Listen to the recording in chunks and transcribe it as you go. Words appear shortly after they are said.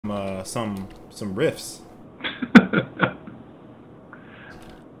some riffs.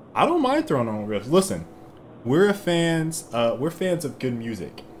 I don't mind throwing on riffs. Listen, we're fans of good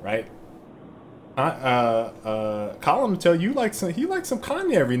music, right? Colin will tell you he likes some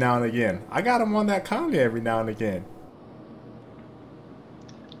Kanye every now and again. I got him on that Kanye every now and again.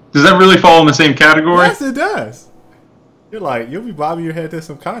 Does that really fall in the same category? Yes, it does. You'll be bobbing your head to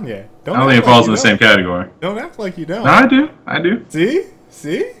some Kanye. I don't think it falls in the same category. Don't act like you don't. No, I do. I do.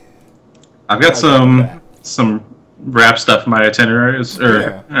 See? I've got some rap stuff in my itineraries,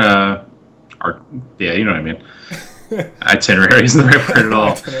 or yeah, you know what I mean. Itinerary isn't the right word at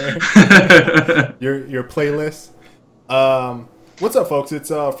all. your playlist. What's up, folks? It's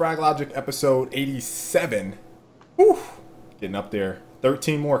Frag Logic episode 87. Whew. Getting up there.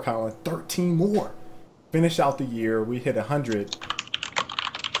 13 more, Colin. 13 more. Finish out the year. We hit 100.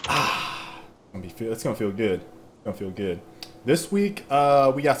 It's gonna feel good. It's gonna feel good. This week,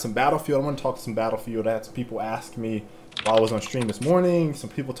 we got some Battlefield. I want to talk some Battlefield. I had some people ask me while I was on stream this morning. Some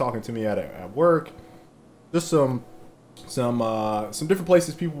people talking to me at work. Just some different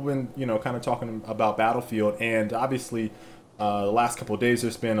places people have been, kind of talking about Battlefield. And obviously, the last couple of days,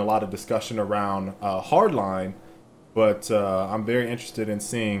 there's been a lot of discussion around Hardline. But I'm very interested in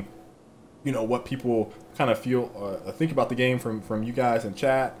seeing, what people kind of think about the game from you guys in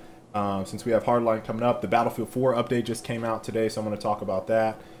chat. Since we have Hardline coming up, the Battlefield 4 update just came out today, so I'm going to talk about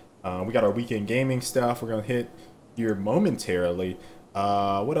that. We got our weekend gaming stuff we're going to hit here momentarily.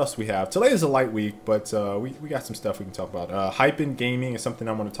 What else we have? Today is a light week, but we got some stuff we can talk about. Hyping gaming is something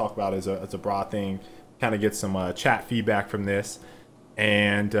I'm going to talk about as a broad thing. Kind of get some chat feedback from this.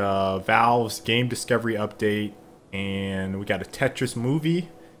 And Valve's game discovery update. And we got a Tetris movie,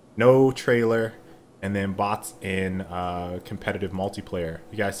 no trailer, and then bots in competitive multiplayer.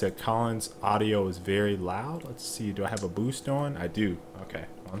 You guys said Colin's audio is very loud. Let's see. Do I have a boost on? I do. Okay.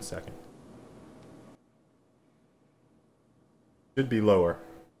 1 second. Should be lower.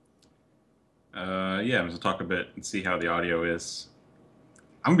 Yeah, I'm going to talk a bit and see how the audio is.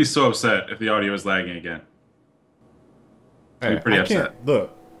 I'm going to be so upset if the audio is lagging again. Hey, pretty upset.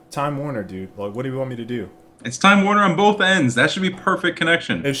 Look, Time Warner, dude. Like, what do you want me to do? It's Time Warner on both ends. That should be perfect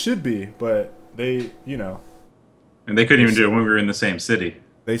connection. It should be, but they, And they couldn't even do it when we were in the same city.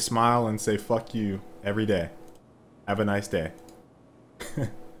 They smile and say, fuck you, every day. Have a nice day. It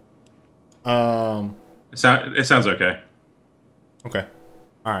sounds okay. Okay.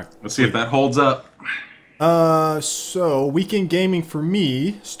 All right. Let's see if that holds up. So weekend gaming for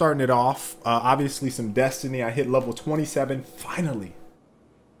me, starting it off, obviously some Destiny. I hit level 27, finally.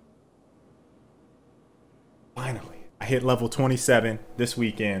 I hit level 27 this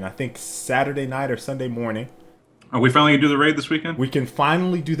weekend. I think Saturday night or Sunday morning. Are we finally going to do the raid this weekend? We can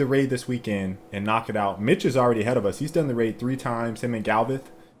finally do the raid this weekend and knock it out. Mitch is already ahead of us. He's done the raid 3 times, him and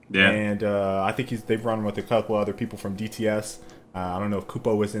Galvith. Yeah. And I think they've run with a couple other people from DTS. I don't know if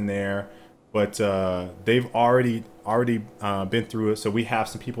Kupo was in there. But they've already been through it. So we have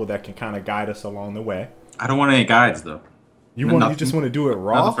some people that can kind of guide us along the way. I don't want any guides, though. You just want to do it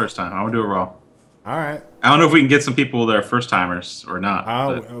raw? Not the first time. I want to do it raw. All right. I don't know if we can get some people that are first timers or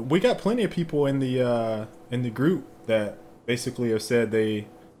not. We got plenty of people in the group that basically have said they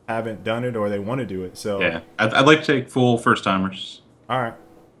haven't done it or they want to do it. So yeah, I'd like to take full first timers. All right.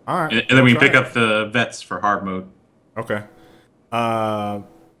 And then we can pick up the vets for hard mode. Okay.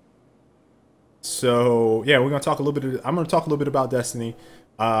 So yeah, we're gonna talk a little bit. I'm gonna talk a little bit about Destiny.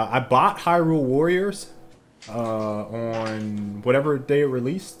 I bought Hyrule Warriors on whatever day it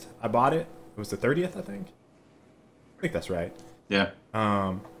released. I bought it. It was the 30th, I think. I think that's right. Yeah.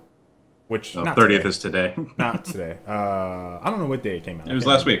 Which not 30th today. Is today. Not today. I don't know what day it came out. It was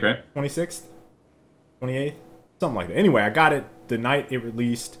last week, right? 26th, 28th, something like that. Anyway, I got it the night it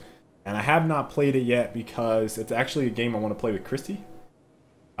released, and I have not played it yet because it's actually a game I want to play with Christy.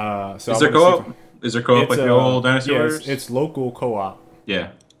 So is there co-op? Is there co-op like the old Dynasty Warriors? It's local co-op.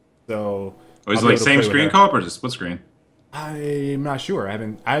 Yeah. So. Is it like same screen co-op or just split screen? I'm not sure. I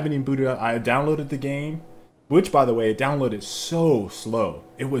haven't even booted up. I downloaded the game, which by the way, it downloaded so slow.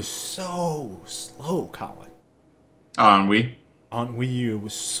 It was so slow, Colin. On Wii? On Wii U, it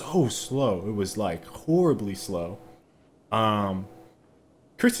was so slow. It was like horribly slow.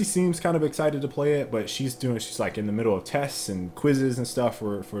 Christy seems kind of excited to play it, but she's like in the middle of tests and quizzes and stuff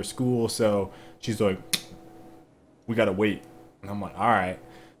for school, so she's like, we gotta wait. And I'm like, all right.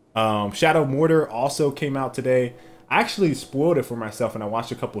 Shadow Mortar also came out today. I actually spoiled it for myself, and I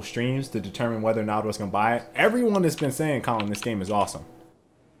watched a couple streams to determine whether or not I was gonna buy it. Everyone has been saying, Colin, this game is awesome.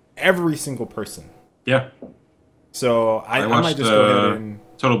 Every single person. Yeah. So I might just go ahead and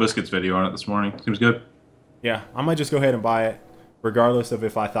Total Biscuits video on it this morning. Seems good. Yeah, I might just go ahead and buy it. regardless of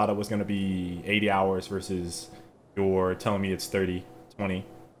if I thought it was going to be 80 hours versus you're telling me it's 30, 20.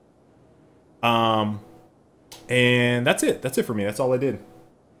 And that's it. That's it for me. That's all I did.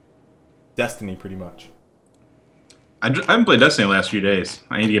 Destiny, pretty much. I haven't played Destiny the last few days.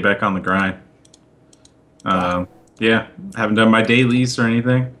 I need to get back on the grind. Yeah, haven't done my dailies or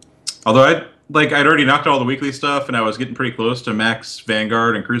anything. Although I'd already knocked out all the weekly stuff, and I was getting pretty close to max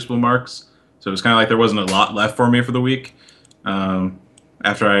Vanguard and Crucible marks. So it was kind of like there wasn't a lot left for me for the week.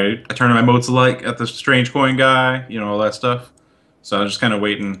 After I turned my motes alike at the strange coin guy, you know, all that stuff. So I was just kind of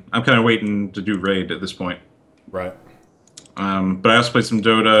waiting. I'm kind of waiting to do raid at this point. Right. But I also played some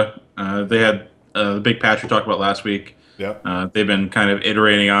Dota. They had the big patch we talked about last week. Yeah. They've been kind of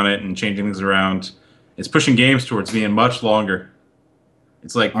iterating on it and changing things around. It's pushing games towards being much longer.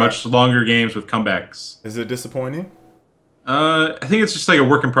 It's like much longer games with comebacks. Is it disappointing? I think it's just like a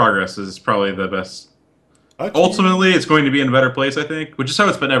work in progress is probably the best. Ultimately, it's going to be in a better place, I think, which is how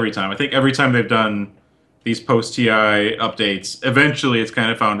it's been every time. I think every time they've done these post-TI updates, eventually it's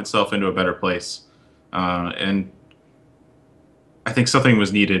kind of found itself into a better place. And I think something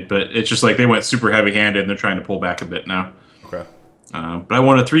was needed, but it's just like they went super heavy-handed and they're trying to pull back a bit now. Okay. But I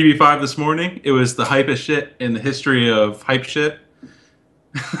won a 3v5 this morning. It was the hypest shit in the history of hype shit.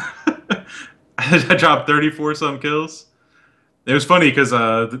 I dropped 34 some kills. It was funny because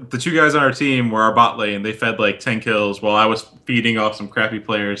the two guys on our team were our bot lane. They fed like 10 kills while I was feeding off some crappy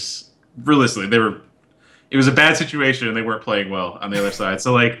players. Realistically, it was a bad situation and they weren't playing well on the other side.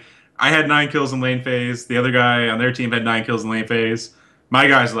 So like I had 9 kills in lane phase. The other guy on their team had 9 kills in lane phase. My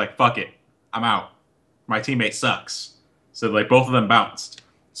guys are like, fuck it, I'm out. My teammate sucks. So like both of them bounced.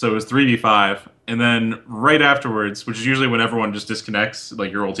 So it was 3v5. And then right afterwards, which is usually when everyone just disconnects, like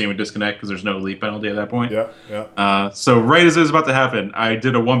your whole team would disconnect because there's no elite penalty at that point. Yeah, yeah. So right as it was about to happen, I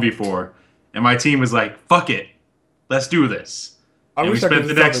did a 1v4. And my team was like, fuck it, let's do this. I wish I could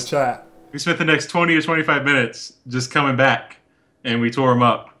just tell the chat. We spent the next 20 to 25 minutes just coming back. And we tore them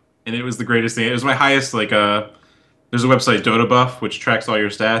up. And it was the greatest thing. It was my highest, like, there's a website, Dota Buff, which tracks all your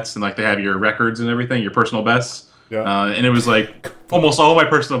stats. And like they have your records and everything, your personal bests. Yeah. And it was like almost all my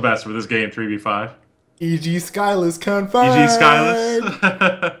personal bests for this game, 3v5. EG Skyless confirmed. EG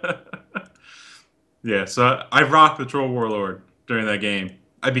Skyless. Yeah, so I rocked the Troll Warlord during that game.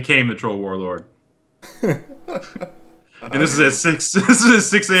 I became the Troll Warlord. And this is at 6. This is at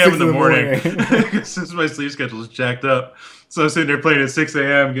 6 a.m. in the morning. Since my sleep schedule is jacked up, so I was sitting there playing at 6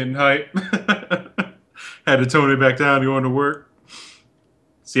 a.m. getting hype. Had to tone it back down going to work.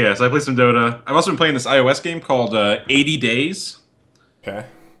 So yeah, so I played some Dota. I've also been playing this iOS game called 80 Days. Okay.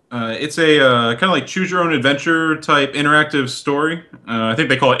 It's a kind of like choose your own adventure type interactive story. I think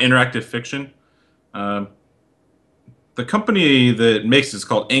they call it interactive fiction. The company that makes it is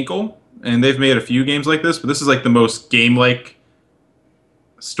called Ankle, and they've made a few games like this, but this is like the most game-like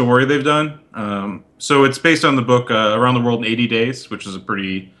story they've done. So it's based on the book Around the World in 80 Days, which is a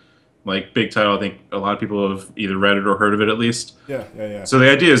pretty like big title. I think a lot of people have either read it or heard of it at least. Yeah. So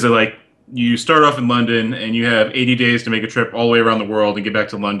the idea is that like you start off in London and you have 80 days to make a trip all the way around the world and get back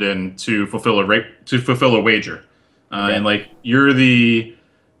to London to fulfill a wager. Okay. And like you're the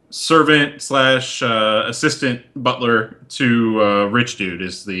servant slash assistant butler to rich dude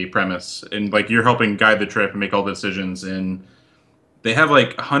is the premise, and like you're helping guide the trip and make all the decisions. And they have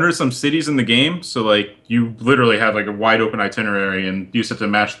like 100 some cities in the game, so like you literally have like a wide open itinerary, and you just have to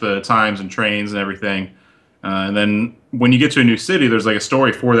match the times and trains and everything. And then when you get to a new city, there's like a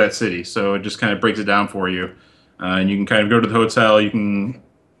story for that city, so it just kind of breaks it down for you. And you can kind of go to the hotel, you can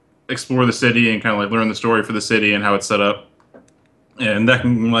explore the city and kind of like learn the story for the city and how it's set up. And that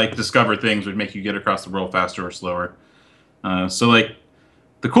can like discover things which make you get across the world faster or slower. So like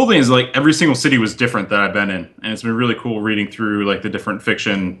the cool thing is like every single city was different that I've been in, and it's been really cool reading through like the different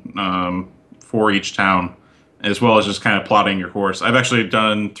fiction for each town, as well as just kind of plotting your course. I've actually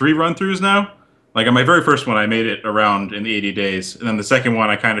done 3 run-throughs now. Like on my very first one, I made it around in the 80 days, and then the second one,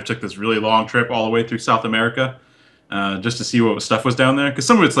 I kind of took this really long trip all the way through South America, just to see what stuff was down there. Because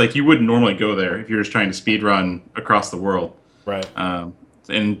some of it's like you wouldn't normally go there if you're just trying to speed run across the world. Right.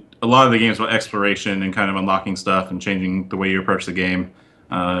 And a lot of the games about exploration and kind of unlocking stuff and changing the way you approach the game.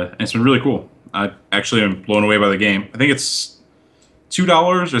 And it's been really cool. I actually am blown away by the game. I think it's $2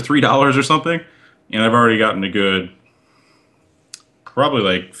 or $3 or something, and I've already gotten a good, probably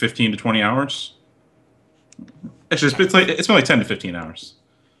like 15 to 20 hours. Actually, it's been like 10 to 15 hours.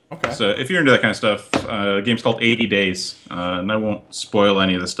 Okay. So if you're into that kind of stuff, the game's called 80 Days, and I won't spoil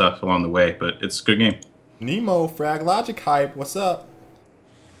any of the stuff along the way, but it's a good game. Nemo, Frag Logic Hype, what's up?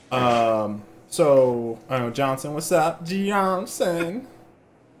 So, Johnson, what's up? Johnson.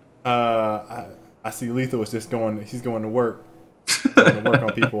 I see Lethal is just going, he's going to work. going to work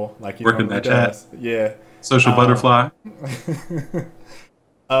on people like he Working normally that chat. does. Yeah. Social butterfly.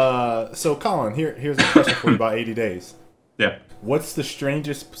 So Colin, here's a question for you about 80 days. Yeah. What's the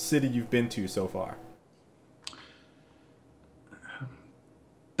strangest city you've been to so far?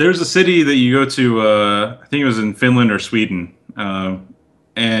 There's a city that you go to, I think it was in Finland or Sweden,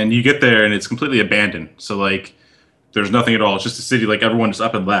 and you get there and it's completely abandoned. So like, there's nothing at all. It's just a city like everyone just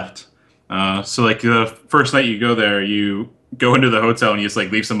up and left. So like the first night you go there, you go into the hotel and you just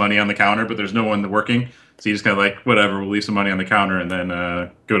like leave some money on the counter, but there's no one working. So you just kind of like, whatever, we'll leave some money on the counter and then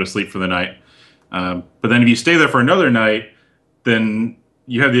go to sleep for the night. But then if you stay there for another night, then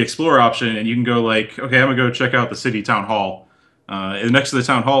you have the Explorer option and you can go like, okay, I'm gonna go check out the city town hall. And next to the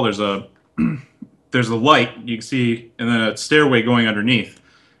town hall, there's a light you can see, and then a stairway going underneath.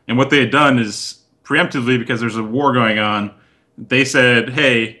 And what they had done is preemptively, because there's a war going on, they said,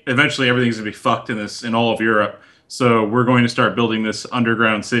 "Hey, eventually everything's gonna be fucked in all of Europe, so we're going to start building this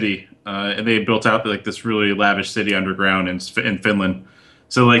underground city." And they built out like this really lavish city underground in Finland.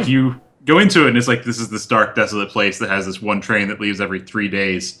 So like you go into it, and it's like this is this dark, desolate place that has this one train that leaves every 3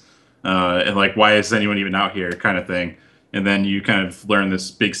 days, and like why is anyone even out here, kind of thing. And then you kind of learn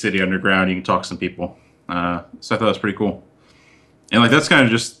this big city underground. You can talk to some people. So I thought that was pretty cool. And like that's kind of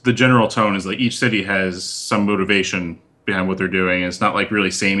just the general tone is like each city has some motivation behind what they're doing. It's not like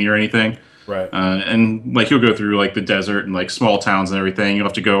really samey or anything. Right. And like you'll go through like the desert and like small towns and everything. You'll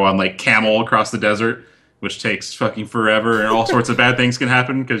have to go on like camel across the desert, which takes fucking forever, and all sorts of bad things can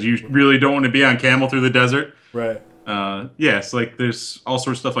happen because you really don't want to be on camel through the desert. Right. Yeah, so like there's all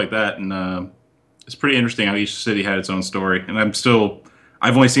sorts of stuff like that, and it's pretty interesting how each city had its own story. And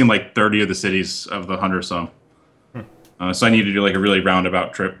I've only seen like 30 of the cities of the 100 some. So I need to do like a really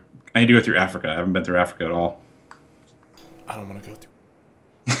roundabout trip. I need to go through Africa. I haven't been through Africa at all. I don't want to go through.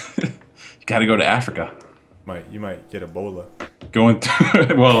 You got to go to Africa. You might get Ebola. Going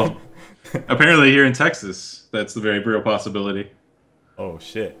through, well, apparently here in Texas, that's a very real possibility. Oh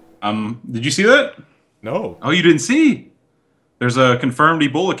shit. Did you see that? No. Oh, you didn't see? There's a confirmed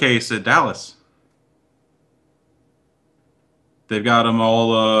Ebola case at Dallas. They've got them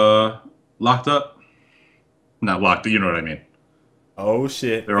all locked up. Not locked, you know what I mean. Oh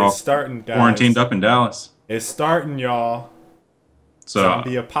shit. They're all starting, guys. Quarantined up in Dallas. It's starting, y'all. So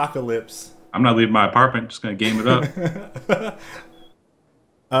Zombie apocalypse. I'm not leaving my apartment, just gonna game it up.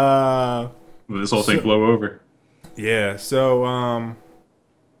 Let this whole thing blow over. Yeah, so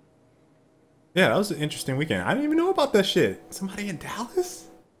yeah, that was an interesting weekend. I didn't even know about that shit. Somebody in Dallas?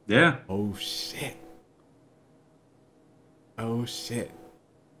 Yeah. Oh shit. Oh shit.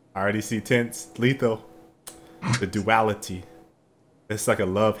 I already see tense, lethal. The duality. It's like a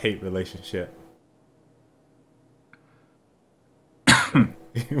love-hate relationship.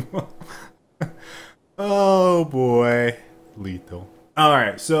 Oh boy. Lethal.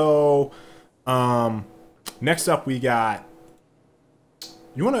 Alright, so next up we got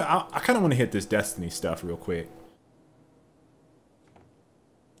I kinda wanna hit this Destiny stuff real quick.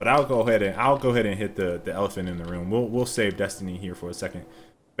 But I'll go ahead and hit the elephant in the room. We'll save Destiny here for a second.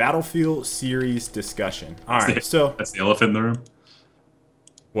 Battlefield series discussion. Alright, so that's the elephant in the room.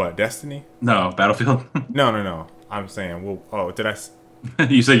 What, Destiny? No, Battlefield. No. I'm saying did I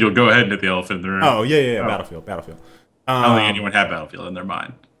You said you'll go ahead and hit the elephant in the room. Oh yeah. Battlefield. I don't think anyone had Battlefield in their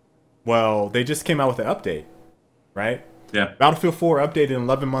mind. Well, they just came out with an update, right? Yeah. Battlefield 4 updated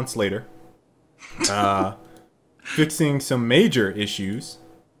 11 months later, fixing some major issues.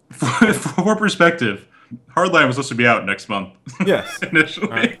 For perspective, Hardline was supposed to be out next month. Yes.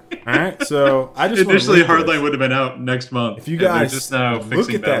 Initially. All right. So I just initially Hardline would have been out next month. If you guys just now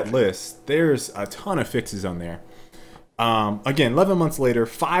look at that list, there's a ton of fixes on there. Again, 11 months later,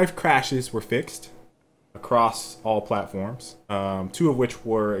 5 crashes were fixed across all platforms. 2 of which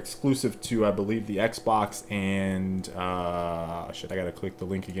were exclusive to, I believe, the Xbox and shit. I gotta click the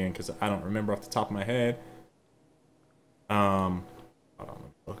link again because I don't remember off the top of my head. Hold on, let me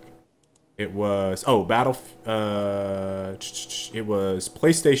look. It was it was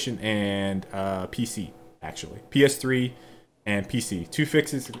PlayStation and PC actually, PS3 and PC. 2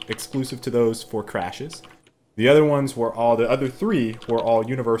 fixes exclusive to those 4 crashes. The other other 3 were all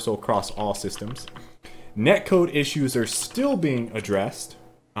universal across all systems. Netcode issues are still being addressed.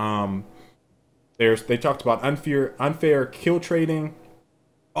 They talked about unfair kill trading,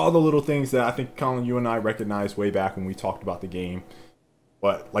 all the little things that I think, Colin, you and I recognized way back when we talked about the game,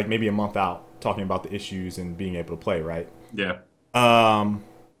 but like maybe a month out, talking about the issues and being able to play, right? Yeah.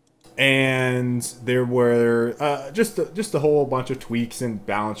 And there were just a whole bunch of tweaks and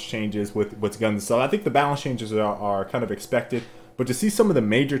balance changes with guns and stuff. I think the balance changes are kind of expected, but to see some of the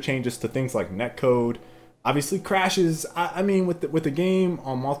major changes to things like netcode, obviously crashes. I mean, with the game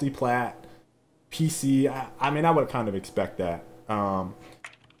on multiplat PC, I mean, I would kind of expect that.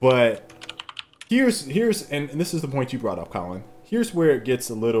 But and this is the point you brought up, Colin. Here's where it gets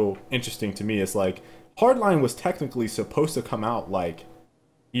a little interesting to me. It's like Hardline was technically supposed to come out like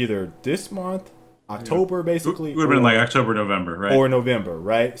either this month, October, basically. It would have been like October, November, right? Or November,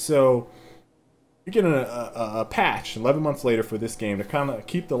 right? So you're getting a patch 11 months later for this game to kind of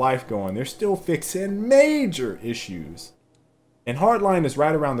keep the life going. They're still fixing major issues. And Hardline is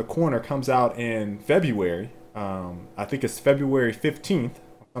right around the corner, comes out in February. I think it's February 15th,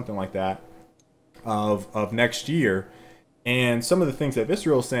 something like that, of next year. And some of the things that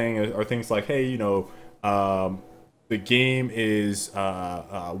Visceral is saying are things like, hey, you know, the game is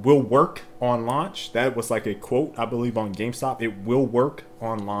will work on launch. That was like a quote, I believe, on GameStop. It will work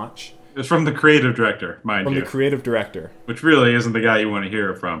on launch. It's from the creative director, mind you. From the creative director. Which really isn't the guy you want to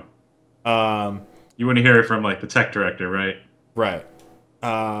hear it from. You want to hear it from, like, the tech director, right? Right.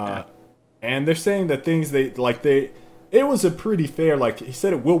 Yeah. And they're saying that things it was a pretty fair, like, he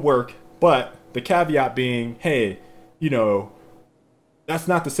said it will work, but the caveat being, hey, you know, that's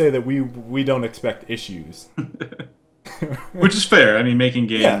not to say that we don't expect issues. Which is fair. I mean, making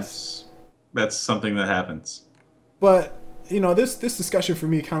games, yes. That's something that happens. But, you know, this discussion for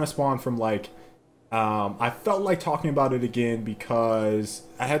me kind of spawned from, like, I felt like talking about it again because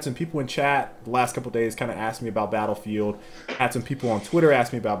I had some people in chat the last couple of days kind of ask me about Battlefield. Had some people on Twitter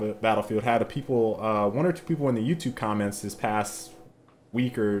ask me about Battlefield. Had one or two people in the YouTube comments this past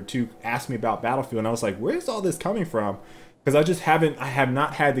week or two asked me about Battlefield, and I was like, where's all this coming from? Because I have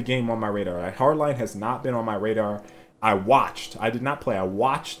not had the game on my radar. Hardline has not been on my radar. I did not play. I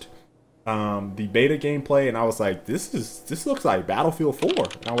watched the beta gameplay, and I was like, this looks like Battlefield 4.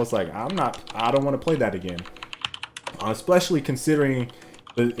 And I was like, I don't want to play that again. Especially considering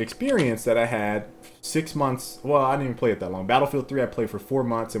the experience that I had 6 months. Well, I didn't even play it that long. Battlefield 3 I played for 4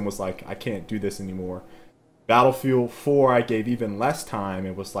 months and was like, I can't do this anymore. Battlefield 4 I gave even less time.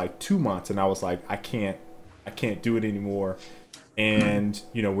 It was like 2 months, and I was like, I can't do it anymore. And,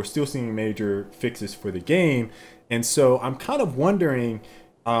 you know, we're still seeing major fixes for the game. And so I'm kind of wondering,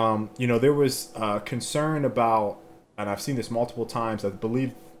 you know, there was concern about, and I've seen this multiple times, I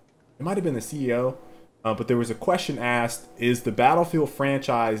believe it might have been the CEO, but there was a question asked, is the Battlefield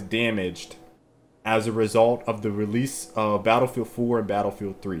franchise damaged as a result of the release of Battlefield 4 and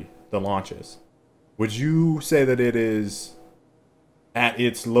Battlefield 3, the launches? Would you say that it is at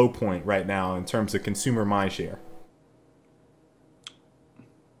its low point right now in terms of consumer mindshare?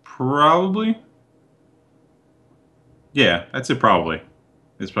 Probably. Yeah, I'd say probably.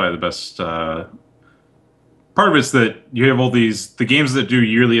 It's probably the best. Part of it's that you have all the games that do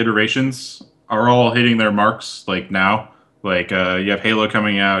yearly iterations are all hitting their marks, like now. Like, you have Halo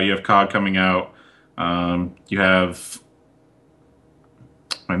coming out, you have COD coming out, you have...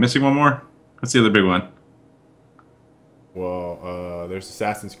 Am I missing one more? What's the other big one? Well, there's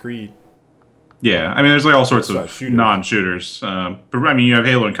Assassin's Creed. Yeah, I mean, there's like all sorts of non-shooters. But I mean, you have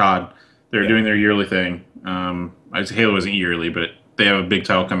Halo and COD. They're doing their yearly thing. I'd say Halo isn't yearly, but they have a big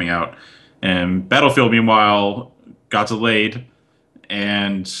title coming out. And Battlefield, meanwhile, got delayed.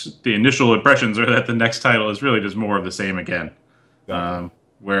 And the initial impressions are that the next title is really just more of the same again.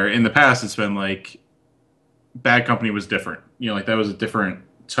 Where in the past, it's been like Bad Company was different. You know, like that was a different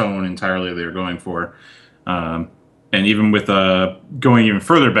tone entirely they were going for. And even with going even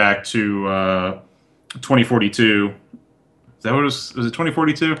further back to 2042, is that what it was? Was it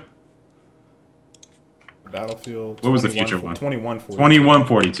 2042? Battlefield. What was the future one? 2142.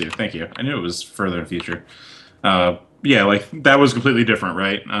 2142. Thank you. I knew it was further in the future. Yeah, like that was completely different,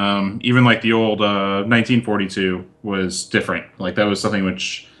 right? Even like the old 1942 was different. Like that was something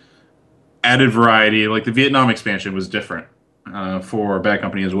which added variety. Like the Vietnam expansion was different for Bad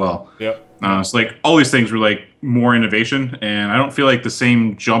Company as well. Yep. So like all these things were like more innovation, and I don't feel like the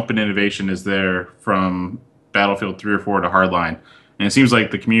same jump in innovation is there from Battlefield 3 or 4 to Hardline. And it seems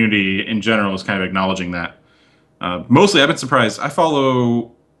like the community in general is kind of acknowledging that. Mostly, I've been surprised. I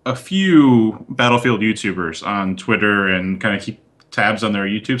follow a few Battlefield YouTubers on Twitter and kind of keep tabs on their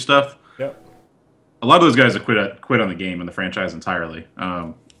YouTube stuff. Yep. A lot of those guys have quit on the game and the franchise entirely.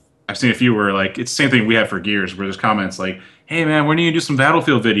 I've seen a few where like it's the same thing we have for Gears, where there's comments like, "Hey man, when are you gonna do some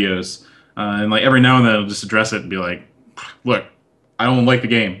Battlefield videos?" And like every now and then I'll just address it and be like, "Look, I don't like the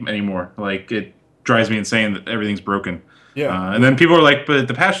game anymore. Like it drives me insane that everything's broken." Yeah. And then people are like, "But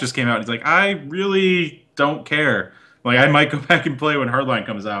the patch just came out." He's like, "I really don't care. Like I might go back and play when Hardline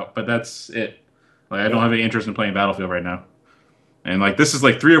comes out, but that's it. Like I don't have any interest in playing Battlefield right now." And like this is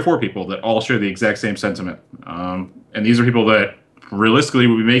like 3 or 4 people that all share the exact same sentiment. And these are people that realistically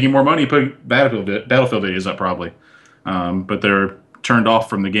would be making more money putting Battlefield videos up probably, but they're turned off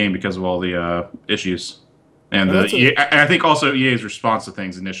from the game because of all the issues, and And I think also EA's response to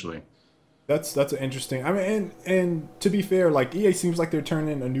things initially. that's an interesting. I mean, and to be fair, like EA seems like they're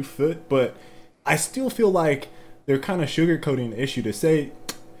turning a new foot, but I still feel like they're kind of sugarcoating the issue to say,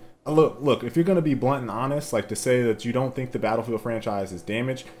 look, if you're going to be blunt and honest, like to say that you don't think the Battlefield franchise is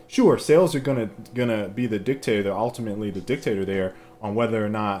damaged, sure, sales are gonna be the dictator, they're ultimately the dictator there on whether or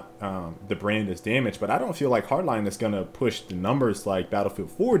not the brand is damaged. But I don't feel like Hardline is going to push the numbers like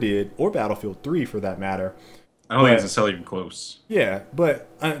Battlefield 4 did, or Battlefield 3 for that matter. I don't think it's necessarily even close. Yeah, but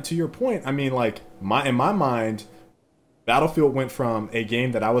to your point, I mean, like in my mind, Battlefield went from a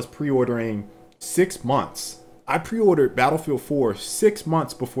game that I was pre-ordering 6 months. I pre-ordered Battlefield 4 6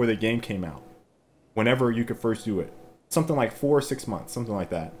 months before the game came out. Whenever you could first do it, something like 4 or 6 months, something like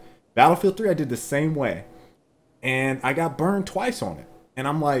that. Battlefield 3, I did the same way, and I got burned twice on it. And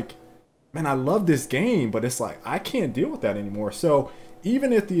I'm like, man, I love this game, but it's like I can't deal with that anymore. So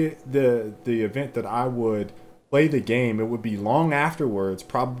even if the event that I would play the game, it would be long afterwards,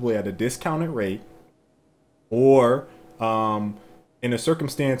 probably at a discounted rate, or in a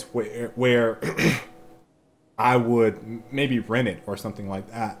circumstance where I would maybe rent it or something like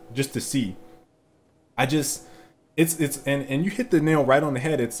that just to see. And you hit the nail right on the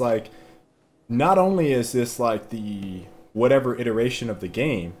head. It's like, not only is this like the whatever iteration of the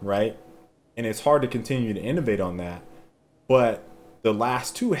game, right? And it's hard to continue to innovate on that, but the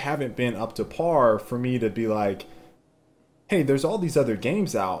last two haven't been up to par for me to be like, hey, there's all these other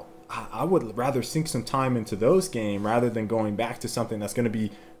games out. I would rather sink some time into those games rather than going back to something that's going to be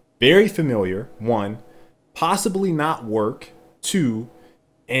very familiar, one, possibly not work, two,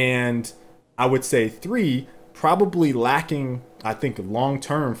 and I would say three, probably lacking, I think, long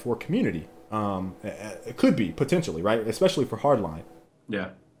term for community. It could be potentially, right? Especially for Hardline. Yeah.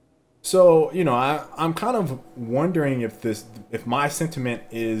 So, you know, I'm kind of wondering if my sentiment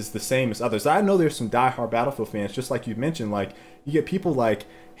is the same as others. I know there's some diehard Battlefield fans, just like you mentioned. Like, you get people like,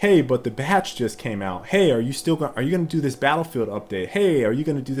 hey, but the patch just came out. Hey, are you going to do this Battlefield update? Hey, are you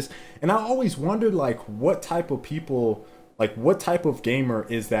going to do this? And I always wondered, like, what type of people, like, what type of gamer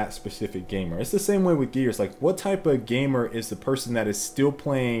is that specific gamer? It's the same way with Gears. Like, what type of gamer is the person that is still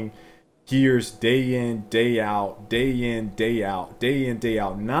playing Gears day in, day out, day in, day out, day in, day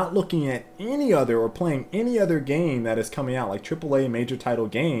out, not looking at any other or playing any other game that is coming out, like AAA major title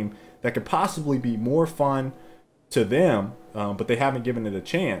game that could possibly be more fun to them, but they haven't given it a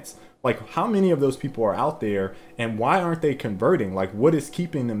chance. Like, how many of those people are out there, and why aren't they converting? Like, what is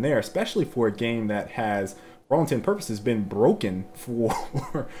keeping them there, especially for a game that has, for all intents and purposes, been broken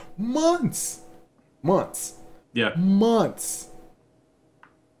for months. Yeah. Months.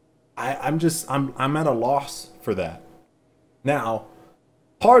 I'm at a loss for that. Now,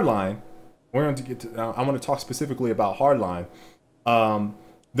 Hardline, we're going to get to. I want to talk specifically about Hardline.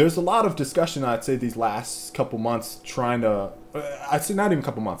 There's a lot of discussion, I'd say, these last couple months trying to. I'd say not even a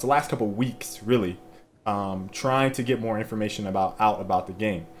couple months. The last couple weeks, really, trying to get more information about the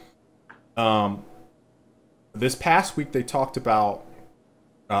game. This past week, they talked about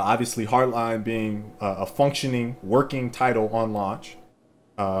obviously Hardline being a functioning, working title on launch.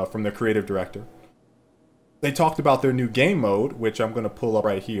 From their creative director. They talked about their new game mode, which I'm going to pull up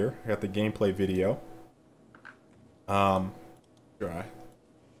right here. I got the gameplay video. Try.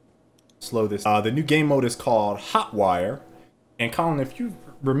 Slow this. The new game mode is called Hotwire. And Colin, if you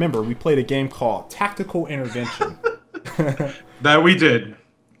remember, we played a game called Tactical Intervention. That we did.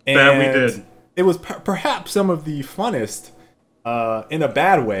 It was perhaps some of the funnest, in a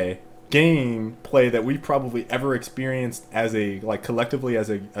bad way, gameplay that we probably ever experienced as collectively as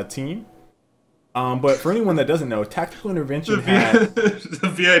a team. But for anyone that doesn't know, Tactical Intervention had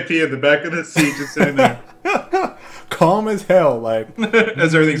the VIP in the back of the seat just sitting there, calm as hell, like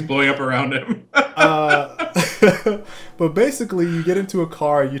as everything's blowing up around him. But basically, you get into a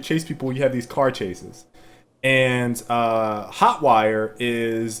car, you chase people, you have these car chases, and Hotwire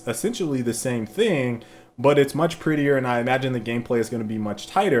is essentially the same thing, but it's much prettier, and I imagine the gameplay is going to be much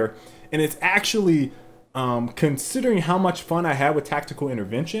tighter. And it's actually, considering how much fun I had with Tactical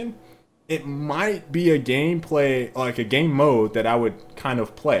Intervention, it might be a gameplay, like a game mode that I would kind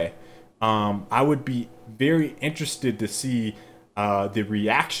of play. I would be very interested to see the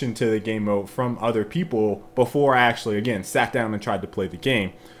reaction to the game mode from other people before I actually, again, sat down and tried to play the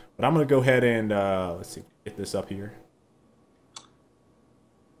game. But I'm going to go ahead and, let's see, get this up here.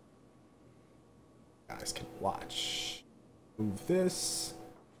 You guys can watch. Move this.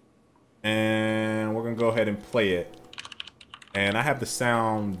 And we're going to go ahead and play it. And I have the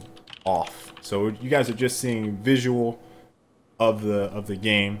sound off. So you guys are just seeing visual of the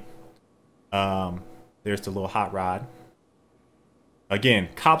game. There's the little hot rod. Again,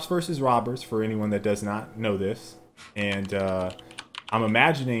 cops versus robbers for anyone that does not know this. And I'm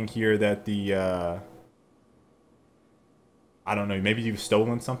imagining here that the I don't know, maybe you've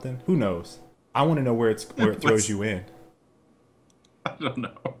stolen something. Who knows? I want to know where it throws you in. I don't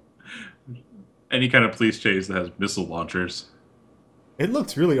know. Any kind of police chase that has missile launchers. It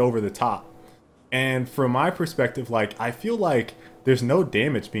looks really over the top. And from my perspective, like, I feel like there's no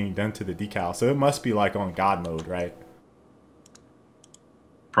damage being done to the decal, so it must be like on God mode, right?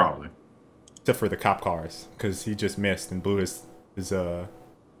 Probably. Except for the cop cars, because he just missed and blew his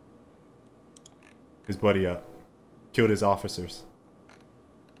buddy up, killed his officers.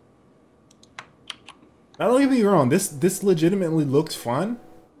 Now, don't get me wrong, this legitimately looks fun.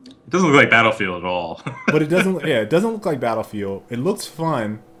 It doesn't look like Battlefield at all. But it doesn't. Yeah, it doesn't look like Battlefield. It looks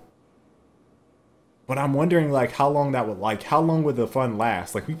fun. But I'm wondering, like, how long would the fun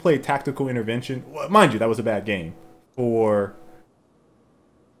last? Like, we played Tactical Intervention. Well, mind you, that was a bad game. For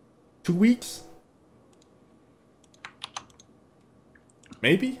 2 weeks?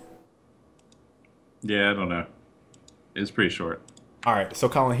 Maybe? Yeah, I don't know. It's pretty short. Alright, so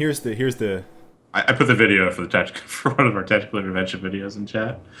Colin, here's the I put the video for the for one of our Tactical Intervention videos in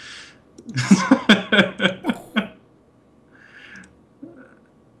chat.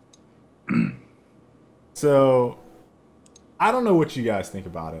 So, I don't know what you guys think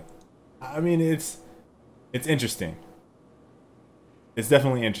about it. I mean, it's interesting. It's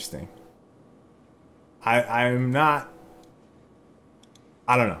definitely interesting. I'm not.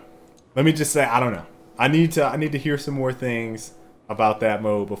 I don't know. Let me just say I don't know. I need to hear some more things about that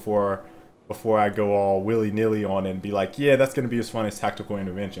mode before I go all willy-nilly on it and be like, yeah, that's going to be as fun as Tactical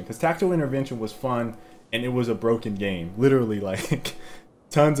Intervention. Because Tactical Intervention was fun, and it was a broken game. Literally, like,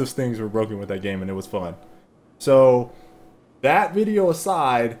 tons of things were broken with that game, and it was fun. So, that video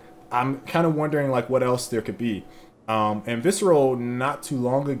aside, I'm kind of wondering, like, what else there could be. And Visceral, not too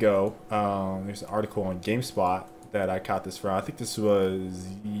long ago, there's an article on GameSpot that I caught this from. I think this was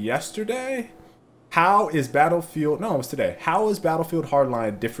yesterday. How is Battlefield... No, it was today. How is Battlefield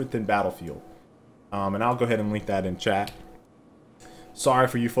Hardline different than Battlefield? And I'll go ahead and link that in chat. Sorry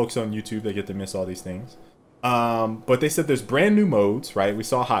for you folks on YouTube that get to miss all these things. But they said there's brand new modes, right? We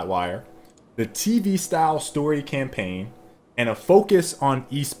saw Hotwire. The TV-style story campaign. And a focus on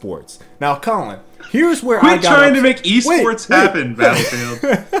esports. Now, Colin, here's where I got... Quit trying to make esports happen, Battlefield.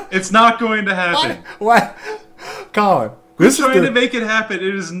 It's not going to happen. What? Colin... We're trying to make it happen.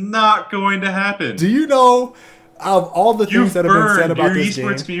 It is not going to happen. Do you know of all the things that have been said about this game?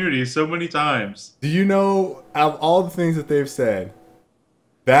 Your esports community so many times. Do you know of all the things that they've said?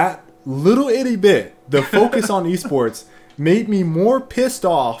 That little itty bit, the focus on esports, made me more pissed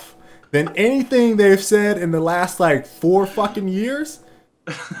off than anything they've said in the last like 4 fucking years.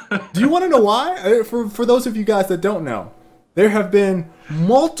 Do you want to know why? For those of you guys that don't know, there have been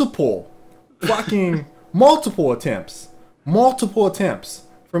multiple attempts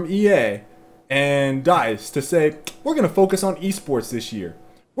from EA and DICE to say, we're going to focus on esports this year.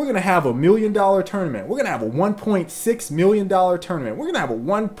 We're going to have $1 million tournament. We're going to have a $1.6 million tournament. We're going to have a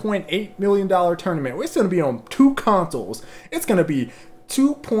 $1.8 million tournament. It's going to be on 2 consoles. It's going to be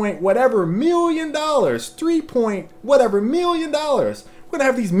 2 point whatever million dollars, 3 point whatever million dollars. We're going to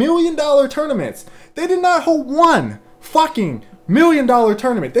have these $1 million tournaments. They did not hold one fucking $1 million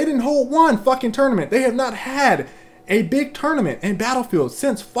tournament. They didn't hold one fucking tournament. They have not had a big tournament in Battlefield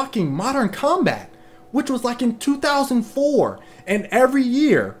since fucking Modern Combat, which was like in 2004. And every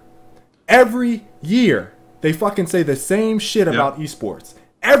year, they fucking say the same shit about esports.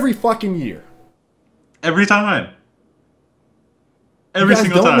 Every fucking year. Every time. Every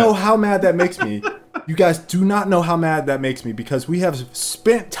single time. You guys don't know how mad that makes me. You guys do not know how mad that makes me because we have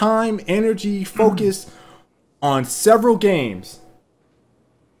spent time, energy, focus on several games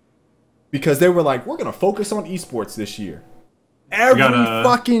because they were like, we're going to focus on esports this year. Every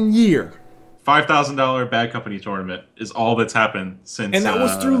fucking year. $5,000 Bad Company tournament is all that's happened since. And that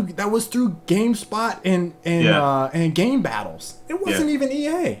was through GameSpot and Game Battles. It wasn't even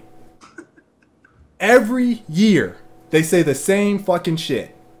EA. Every year they say the same fucking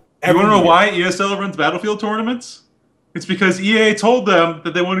shit. You want to know why ESL runs Battlefield tournaments? It's because EA told them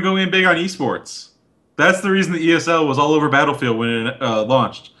that they want to go in big on esports. That's the reason that ESL was all over Battlefield when it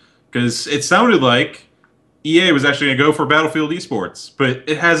launched. Because it sounded like EA was actually going to go for Battlefield esports, but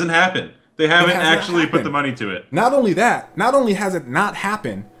it hasn't happened. They haven't actually put the money to it. Not only that, not only has it not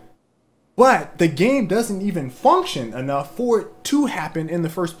happened, but the game doesn't even function enough for it to happen in the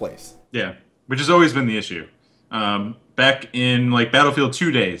first place. Yeah, which has always been the issue. Back in like Battlefield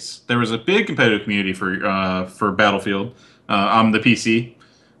 2 days, there was a big competitive community for Battlefield. on the PC.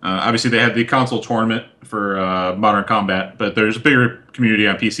 Obviously, they had the console tournament for Modern Combat, but there's a bigger community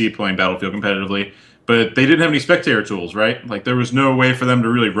on PC playing Battlefield competitively. But they didn't have any spectator tools, right? Like, there was no way for them to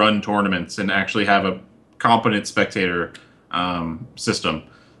really run tournaments and actually have a competent spectator system.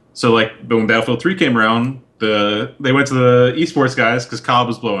 So, like, but when Battlefield 3 came around, they went to the esports guys because COD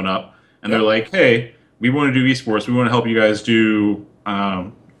was blowing up, and they're like, "Hey, we want to do esports. We want to help you guys do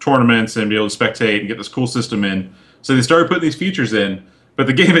tournaments and be able to spectate and get this cool system in." So they started putting these features in, but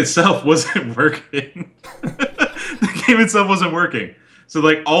the game itself wasn't working. The game itself wasn't working. So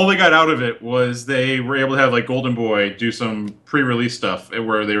like all they got out of it was they were able to have like Golden Boy do some pre-release stuff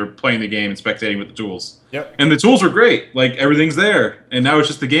where they were playing the game and spectating with the tools. Yep. And the tools were great. Like everything's there, and now it's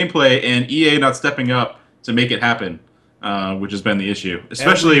just the gameplay and EA not stepping up to make it happen, which has been the issue.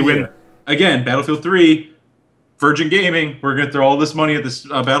 Especially when, again, Battlefield 3, Virgin Gaming, we're going to throw all this money at this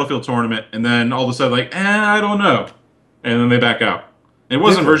Battlefield tournament, and then all of a sudden, like, I don't know. And then they back out. It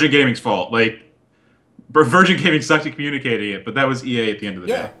wasn't Virgin Gaming's fault. Like, Virgin Gaming sucked at communicating it, but that was EA at the end of the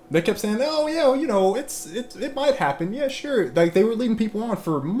day. They kept saying, "Oh, yeah, you know, it might happen. Yeah, sure." Like they were leading people on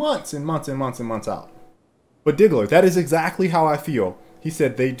for months and months and months and months out. But Diggler, that is exactly how I feel. He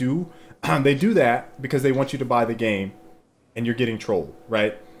said they do that because they want you to buy the game, and you're getting trolled,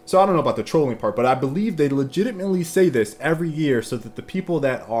 right? So I don't know about the trolling part, but I believe they legitimately say this every year so that the people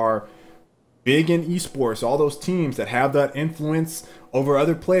that are big in esports, all those teams that have that influence over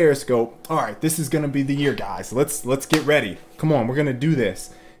other players go, all right, this is going to be the year, guys. Let's get ready. Come on, we're going to do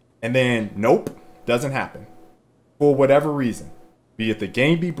this. And then, nope, doesn't happen. For whatever reason. Be it the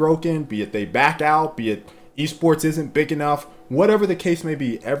game be broken, be it they back out, be it esports isn't big enough, whatever the case may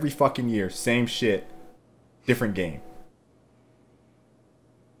be, every fucking year, same shit, different game.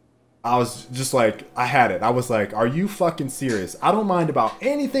 I was just like, I had it. I was like, are you fucking serious? I don't mind about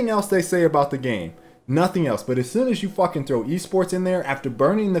anything else they say about the game. Nothing else. But as soon as you fucking throw esports in there after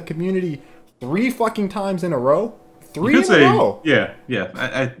burning the community 3 fucking times in a row, 3 in a row.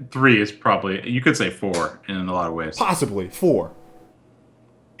 Yeah. 3 is probably, you could say 4 in a lot of ways. Possibly 4.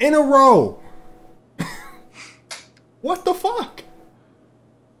 In a row. What the fuck?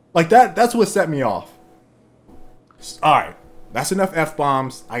 Like that's what set me off. Alright. That's enough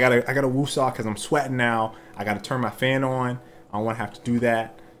F-bombs. I gotta woosah because I'm sweating now. I gotta turn my fan on. I don't want to have to do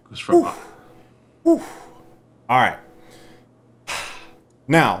that. All right.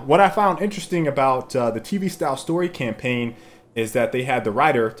 Now, what I found interesting about the TV style story campaign is that they had the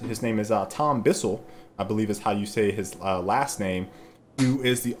writer. His name is Tom Bissell, I believe is how you say his last name, who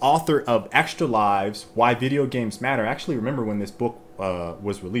is the author of Extra Lives: Why Video Games Matter. I actually remember when this book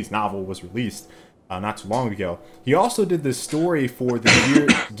was released, novel was released. Not too long ago. He also did this story for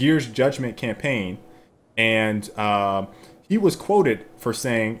the Gears Judgment campaign, and he was quoted for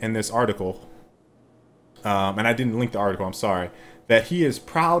saying in this article, and I didn't link the article, I'm sorry, that he is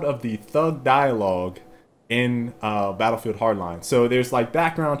proud of the thug dialogue in Battlefield Hardline. So there's like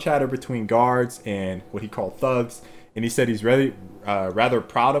background chatter between guards and what he called thugs, and he said he's really rather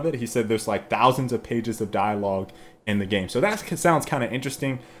proud of it. He said there's like thousands of pages of dialogue in the game. So that sounds kind of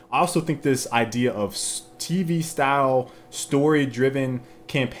interesting. I also think this idea of TV style story driven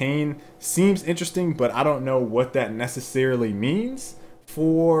campaign seems interesting, but I don't know what that necessarily means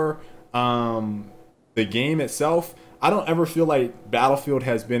for the game itself. I don't ever feel like Battlefield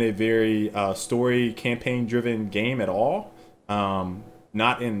has been a very story campaign driven game at all.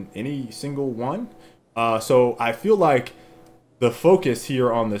 Not in any single one. So I feel like the focus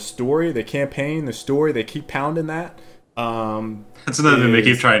here on the story, the campaign, the story, they keep pounding that. That's another thing they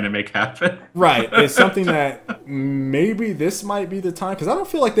keep trying to make happen. Right. It's something that maybe this might be the time, because I don't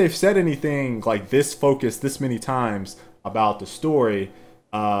feel like they've said anything like this focused this many times about the story.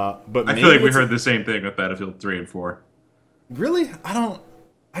 But I feel like we heard the same thing with Battlefield 3 and 4. Really?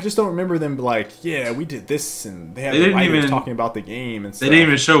 I just don't remember them like, yeah, we did this, and they had the writers talking about the game and stuff. They didn't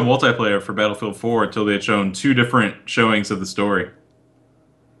even show multiplayer for Battlefield 4 until they had shown 2 different showings of the story.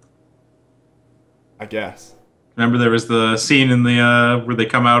 I guess. Remember there was the scene in the where they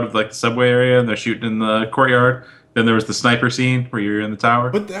come out of like the subway area and they're shooting in the courtyard. Then there was the sniper scene where you're in the tower.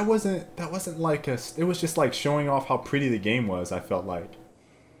 But that wasn't like it was just like showing off how pretty the game was. I felt like.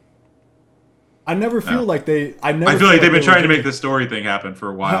 I never feel like they. I feel like they've been trying to make the story thing happen for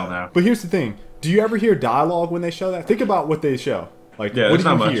a while now. But here's the thing: do you ever hear dialogue when they show that? Think about what they show. Like, yeah, what do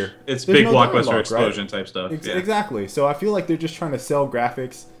not you much. hear? It's big blockbuster explosion type stuff. Exactly. So I feel like they're just trying to sell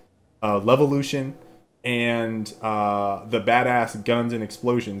graphics, Levolution, and the badass guns and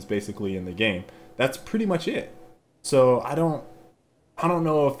explosions basically in the game. That's pretty much it. So I don't I don't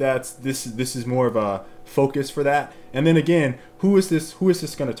know if this is more of a focus for that. And then again, who is this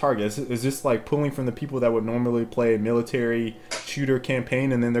going to target? Is this like pulling from the people that would normally play a military shooter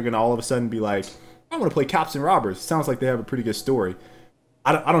campaign, and then they're going to all of a sudden be like, I want to play cops and robbers. Sounds like they have a pretty good story.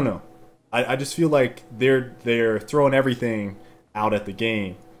 I don't know. I just feel like they're throwing everything out at the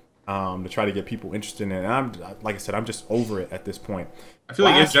game to try to get people interested in it. And I'm like I said, I'm just over it at this point. I feel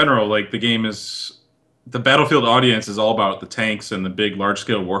like in general, like the Battlefield audience is all about the tanks and the big,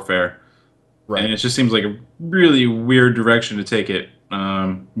 large-scale warfare, right? And it just seems like a really weird direction to take it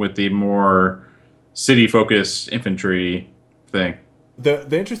with the more city-focused infantry thing. The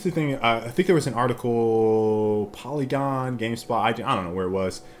interesting thing, I think there was an article, Polygon, GameSpot, I don't know where it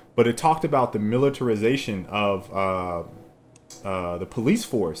was, but it talked about the militarization of the police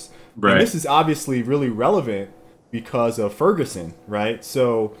force. Right. And this is obviously really relevant because of Ferguson, right?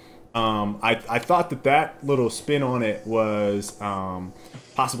 So I thought that little spin on it was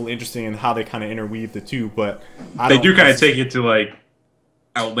possibly interesting in how they kind of interweave the two, but they do kind of take it to like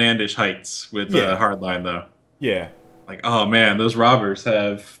outlandish heights with Hardline, though. Yeah. Like, oh man, those robbers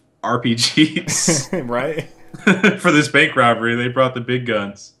have RPGs, right? For this bank robbery, they brought the big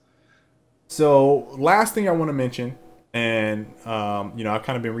guns. So, last thing I want to mention, and I've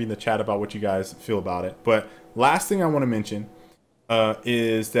kind of been reading the chat about what you guys feel about it, but last thing I want to mention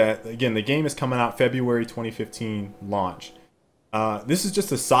is that again, the game is coming out February 2015 launch. This is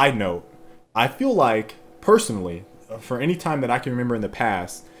just a side note. I feel like personally, for any time that I can remember in the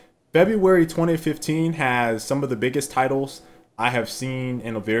past, February 2015 has some of the biggest titles I have seen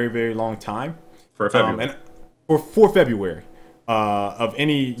in a very, very long time. For February. For February of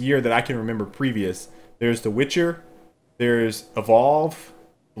any year that I can remember previous. There's The Witcher, there's Evolve,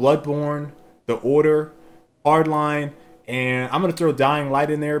 Bloodborne, The Order, Hardline, and I'm going to throw Dying Light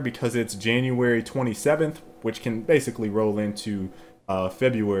in there because it's January 27th, which can basically roll into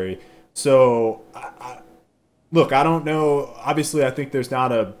February. So, look, I don't know. Obviously, I think there's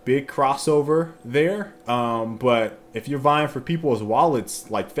not a big crossover there. But if you're vying for people's wallets,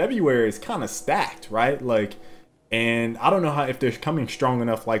 like February is kind of stacked, right? Like, and I don't know if they're coming strong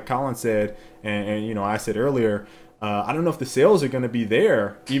enough, like Colin said, and I said earlier. I don't know if the sales are going to be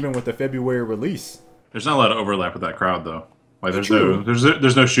there even with the February release. There's not a lot of overlap with that crowd, though. Like, there's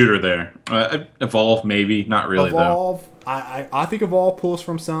no shooter there. Evolve, maybe, not really. Evolve, though. I think Evolve pulls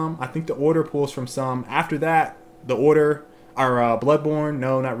from some. I think The Order pulls from some. After that, The Order or Bloodborne,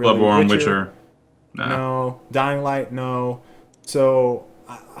 no, not really. Bloodborne, Witcher, no. Dying Light, no. So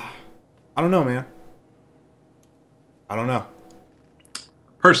I don't know, man. I don't know.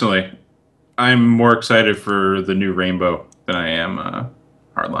 Personally, I'm more excited for the new Rainbow than I am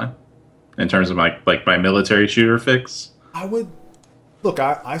Hardline in terms of my military shooter fix. I would look.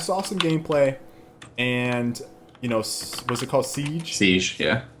 I saw some gameplay, and was it called Siege? Siege,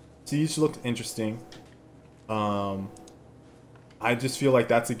 yeah. Siege looked interesting. I just feel like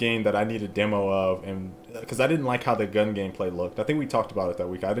that's a game that I need a demo of, and because I didn't like how the gun gameplay looked. I think we talked about it that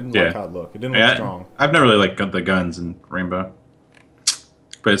week. I didn't like how it looked. It didn't look strong. I've never really liked the guns in Rainbow,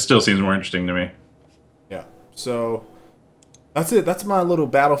 but it still seems more interesting to me. Yeah. So that's it. That's my little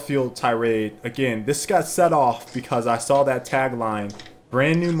Battlefield tirade. Again, this got set off because I saw that tagline: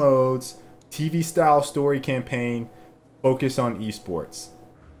 brand new modes, TV style story campaign, focus on esports.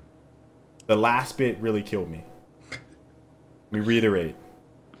 The last bit really killed me. Let me reiterate.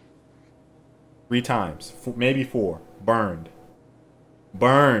 3 times, maybe 4. Burned.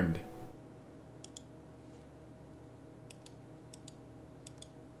 Burned.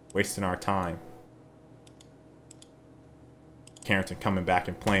 Wasting our time. Carrington coming back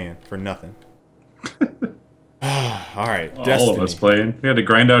and playing for nothing. All right, Destiny. All of us playing. We had to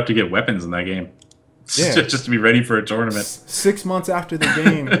grind out to get weapons in that game. Yeah. Just to be ready for a tournament. 6 months after the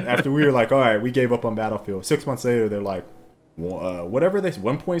game, after we were like, all right, we gave up on Battlefield. 6 months later, they're like, whatever they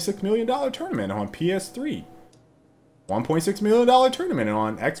 $1.6 million tournament on PS3. $1.6 million tournament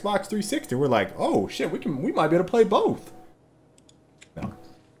on Xbox 360. We're like, oh shit, we might be able to play both. No.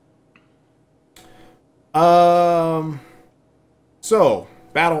 So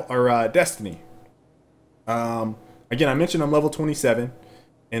Destiny. Again, I mentioned I'm level 27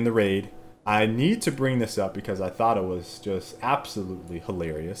 in the raid. I need to bring this up because I thought it was just absolutely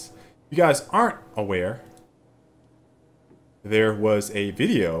hilarious. If you guys aren't aware, there was a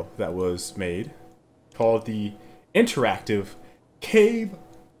video that was made called the Interactive Cave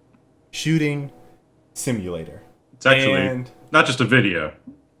Shooting Simulator. It's actually not just a video.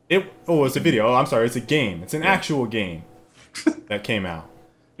 It's a video. Oh, I'm sorry. It's a game. It's an actual game that came out.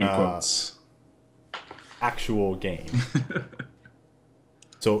 In quotes. Actual game.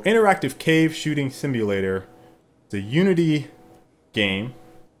 So, Interactive Cave Shooting Simulator. It's a Unity game,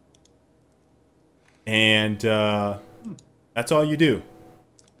 and that's all you do.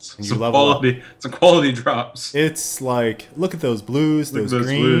 And you level up. Some quality drops. It's like, look at those blues, Look at those those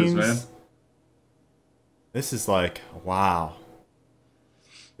greens. blues, man. This is like, wow.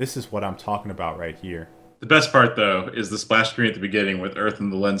 This is what I'm talking about right here. The best part, though, is the splash screen at the beginning with Earth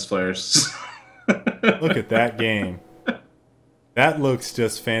and the lens flares. Look at that game. That looks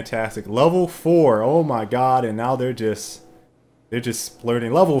just fantastic. Level 4, oh my god, and now they're just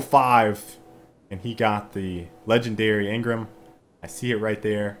splurting. Level 5, and he got the legendary Ingram. I see it right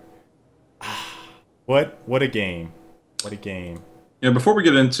there. What a game. What a game. Yeah, before we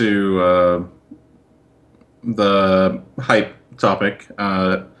get into the hype topic,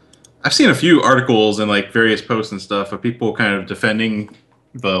 I've seen a few articles and like various posts and stuff of people kind of defending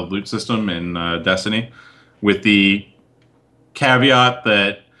the loot system in Destiny with the caveat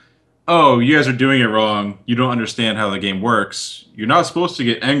that, oh, you guys are doing it wrong. You don't understand how the game works. You're not supposed to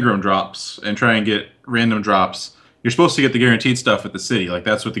get engram drops and try and get random drops. You're supposed to get the guaranteed stuff at the city. Like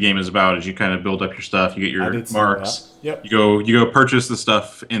that's what the game is about. Is you kind of build up your stuff. You get your marks. Yep. You go purchase the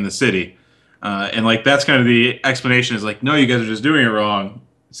stuff in the city, and like that's kind of the explanation. Is like, no, you guys are just doing it wrong.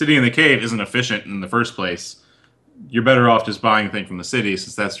 Sitting in the cave isn't efficient in the first place. You're better off just buying the thing from the city,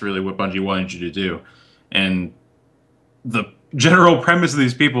 since that's really what Bungie wanted you to do. And the general premise of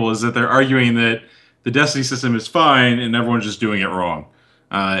these people is that they're arguing that the Destiny system is fine and everyone's just doing it wrong.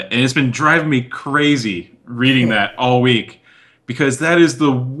 And it's been driving me crazy reading that all week, because that is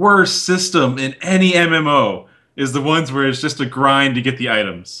the worst system in any MMO, is the ones where it's just a grind to get the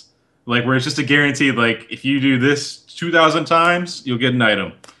items. Like where it's just a guaranteed, like if you do this 2,000 times, you'll get an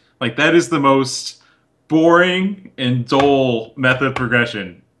item. Like that is the most boring and dull method of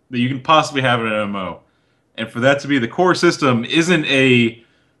progression that you can possibly have in an MMO. And for that to be the core system isn't a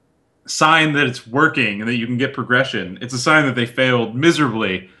sign that it's working and that you can get progression. It's a sign that they failed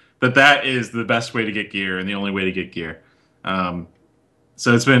miserably, that is the best way to get gear and the only way to get gear. So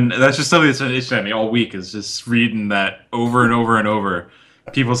that's just something that's been itching at me all week, is just reading that over and over and over.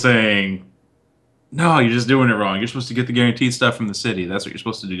 People saying, no, you're just doing it wrong. You're supposed to get the guaranteed stuff from the city. That's what you're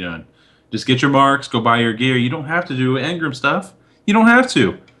supposed to be doing. Just get your marks, go buy your gear. You don't have to do engram stuff. You don't have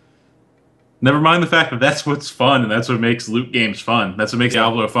to. Never mind the fact that that's what's fun, and that's what makes loot games fun. That's what makes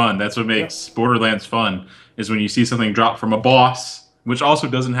Diablo fun. That's what makes Borderlands fun, is when you see something drop from a boss, which also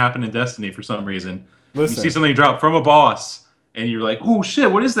doesn't happen in Destiny for some reason. Listen. You see something drop from a boss, and you're like, oh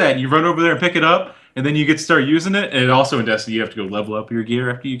shit, what is that? And you run over there and pick it up, and then you get to start using it. And also in Destiny, you have to go level up your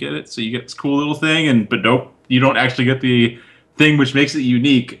gear after you get it. So you get this cool little thing, but nope, you don't actually get the thing which makes it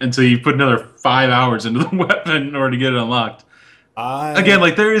unique until you put another 5 hours into the weapon in order to get it unlocked. Again,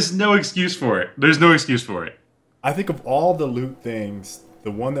 like there is no excuse for it. There's no excuse for it. I think of all the loot things, the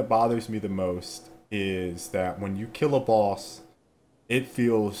one that bothers me the most is that when you kill a boss, it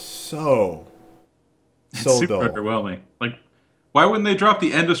feels so super dull. Underwhelming. Like, why wouldn't they drop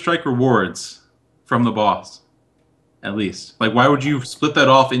the end of strike rewards from the boss? At least, like, why would you split that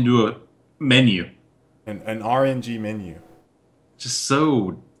off into a menu? An RNG menu. Just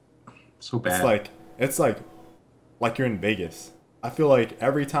so bad. It's like you're in Vegas. I feel like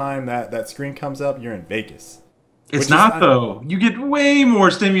every time that screen comes up, you're in Vegas. It's not, though. You get way more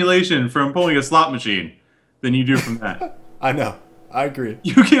stimulation from pulling a slot machine than you do from that. I know. I agree.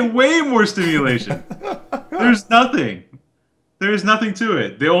 You get way more stimulation. There's nothing. There's nothing to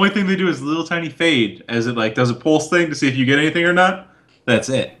it. The only thing they do is a little tiny fade as it like does a pulse thing to see if you get anything or not. That's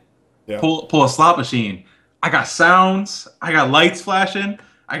it. Yeah. Pull a slot machine. I got sounds. I got lights flashing.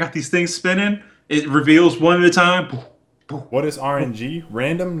 I got these things spinning. It reveals one at a time. What is RNG?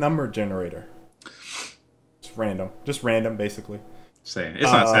 Random number generator. It's random. Just random, basically. Saying it's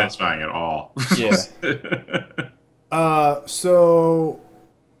not satisfying at all. Yeah. So,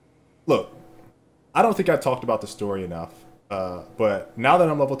 look, I don't think I talked about the story enough. But now that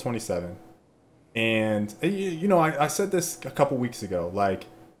I'm level 27, and you know, I said this a couple weeks ago, like,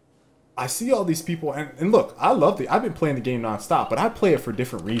 I see all these people, and look, I've been playing the game nonstop, but I play it for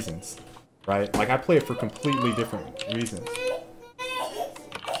different reasons. Right? Like, I play it for completely different reasons.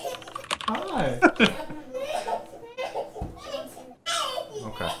 Hi.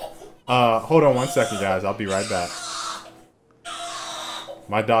 Okay. Hold on one second, guys. I'll be right back.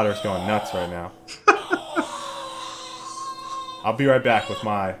 My daughter's going nuts right now. I'll be right back with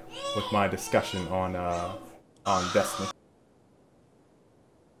my discussion on Destiny.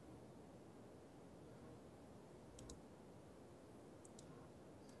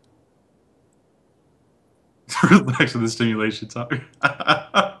 Relax with the stimulation talk.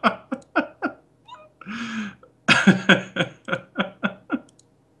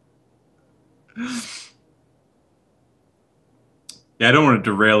 I don't want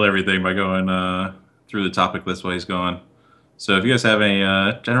to derail everything by going through the topic list while he's going. So if you guys have any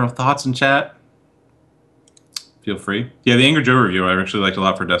general thoughts in chat, feel free. Yeah, the Angry Joe review I actually liked a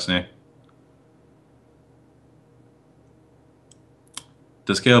lot for Destiny.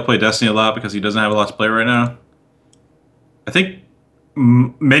 Does Caleb play Destiny a lot because he doesn't have a lot to play right now? I think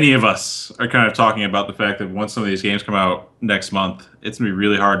many of us are kind of talking about the fact that once some of these games come out next month, it's going to be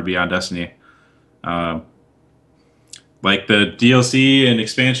really hard to be on Destiny. Like the DLC and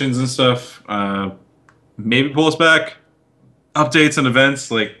expansions and stuff, maybe pull us back. Updates and events,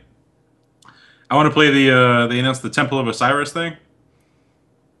 like I want to play they announced the Temple of Osiris thing,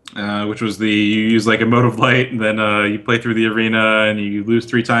 which was you use like a mode of light and then you play through the arena and you lose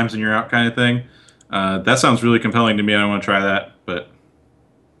 3 times and you're out kind of thing. That sounds really compelling to me. I want to try that, but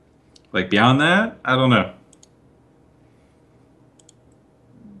like beyond that, I don't know.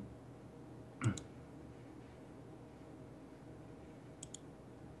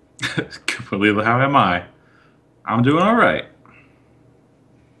 Completely, how am I? I'm doing all right.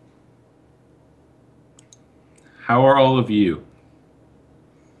 How are all of you?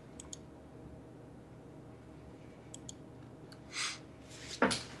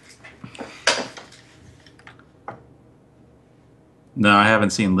 No, I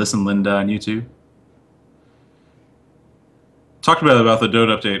haven't seen Listen Linda on YouTube. Talked about the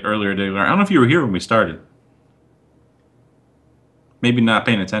Dota update earlier, Dave. I don't know if you were here when we started. Maybe not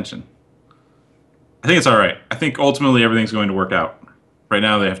paying attention. I think it's all right. I think ultimately everything's going to work out. Right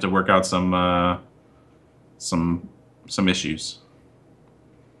now they have to work out some issues.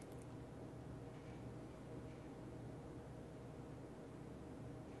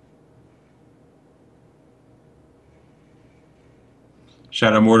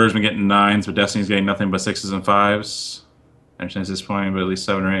 Shadow Mortar's been getting 9s, but Destiny's getting nothing but 6s and 5s. I understand it's disappointing, but at least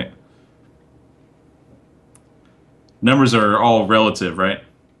 7 or 8. Numbers are all relative, right?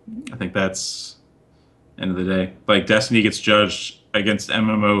 I think that's end of the day. Like Destiny gets judged against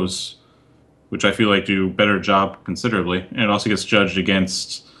MMOs, which I feel like do a better job considerably, and it also gets judged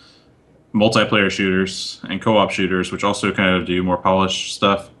against multiplayer shooters and co-op shooters, which also kind of do more polished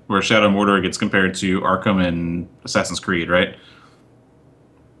stuff. Where Shadow Mortar gets compared to Arkham and Assassin's Creed, right?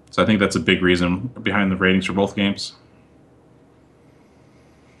 So I think that's a big reason behind the ratings for both games.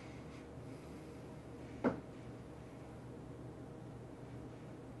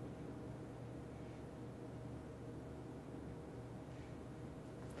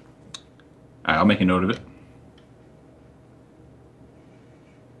 I'll make a note of it.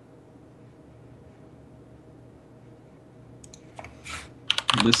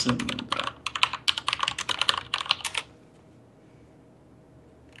 Listen.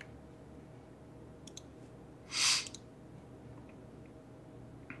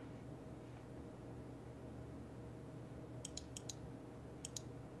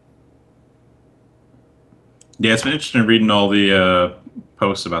 Yeah, it's been interesting reading all the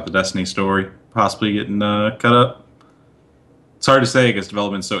posts about the Destiny story possibly getting cut up. It's hard to say because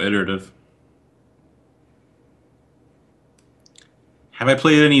development's so iterative. Have I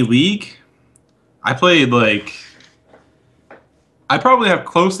played any League? I played like... I probably have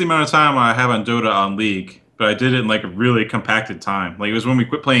close to the amount of time I have on Dota on League, but I did it in like a really compacted time. Like it was when we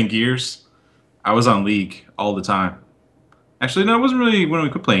quit playing Gears, I was on League all the time. Actually, no, it wasn't really when we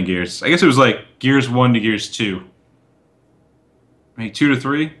quit playing Gears. I guess it was like Gears 1 to Gears 2. Maybe 2 to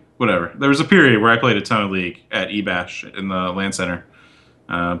 3? Whatever. There was a period where I played a ton of League at eBash in the LAN Center.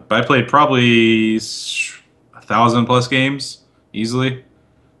 But I played probably 1,000 plus games, easily,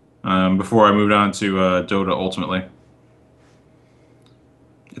 before I moved on to Dota ultimately.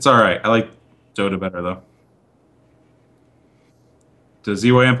 It's alright. I like Dota better, though. Does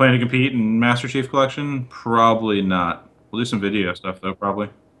ZYM plan to compete in Master Chief Collection? Probably not. We'll do some video stuff, though, probably.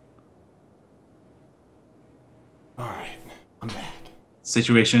 Alright, I'm back.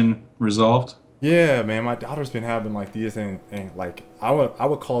 Situation resolved? Yeah, man, my daughter's been having like these like I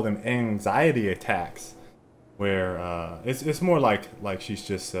would call them anxiety attacks, where it's more like she's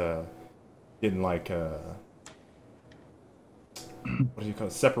just getting like what do you call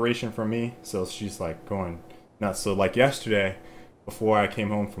it? Separation from me. So she's like going nuts. So like yesterday, before I came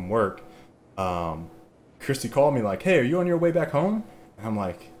home from work, Christy called me like, "Hey, are you on your way back home?" And I'm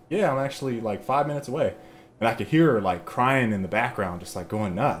like, "Yeah, I'm actually like 5 minutes away." And I could hear her like crying in the background, just like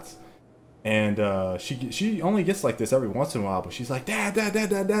going nuts. And she only gets like this every once in a while, but she's like, "Dad, dad,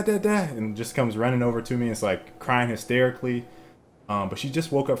 dad, dad, dad, dad, dad," and just comes running over to me. And it's like crying hysterically. But she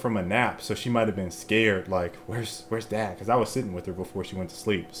just woke up from a nap, so she might have been scared. Like, where's Dad? Because I was sitting with her before she went to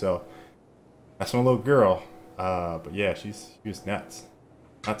sleep. So that's my little girl. But yeah, she was nuts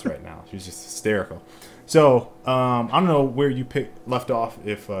right now. She's just hysterical. So, I don't know where you left off.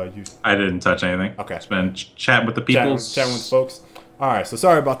 If you, I didn't touch anything. Okay, Just been chatting with the people. Chatting with folks. All right. So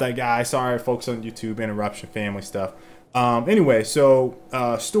sorry about that, guys. Sorry, folks on YouTube. Interruption, family stuff. Anyway, so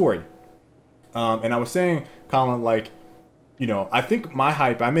story. And I was saying, Colin, like, you know, I think my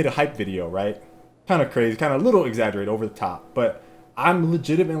hype. I made a hype video, right? Kind of crazy, kind of a little exaggerated, over the top, but I'm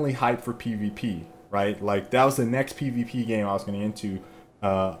legitimately hyped for PvP, right? Like that was the next PvP game I was going to into,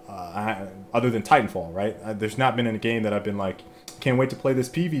 other than Titanfall, right? There's not been a game that I've been like, can't wait to play this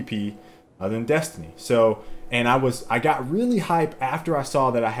PvP, other than Destiny. So, and I got really hyped after I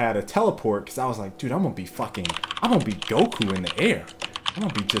saw that I had a teleport, because I was like, dude, I'm gonna be Goku in the air. I'm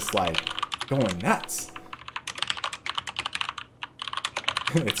gonna be just like going nuts.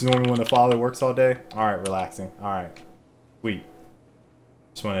 It's normal when the father works all day. All right, relaxing. All right, sweet.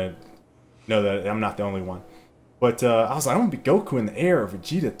 Just want to know that I'm not the only one. But I was like, I'm gonna be Goku in the air, or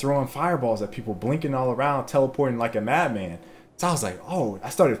Vegeta throwing fireballs at people, blinking all around, teleporting like a madman. So I was like, oh, I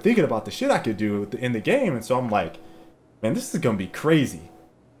started thinking about the shit I could do in the game, and so I'm like, man, this is gonna be crazy.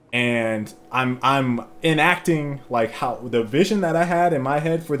 And I'm enacting like how the vision that I had in my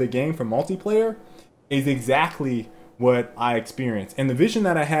head for the game for multiplayer is exactly what I experienced. And the vision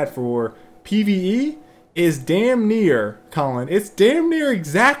that I had for PvE is damn near, Colin, it's damn near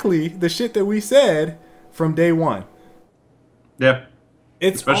exactly the shit that we said from day one. Yeah.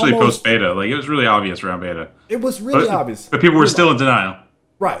 It's especially post beta. Like it was really obvious around beta. It was really obvious. But people were still in denial.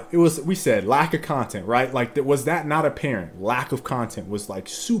 Right. It was, we said lack of content, right? Like was that not apparent? Lack of content was like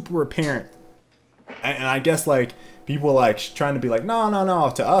super apparent. And I guess like people like trying to be like,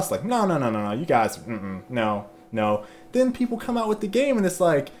 no, to us, like, no, you guys, no. Then people come out with the game and it's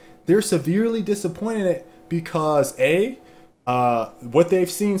like they're severely disappointed because what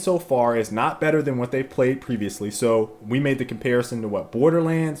they've seen so far is not better than what they've played previously. So we made the comparison to what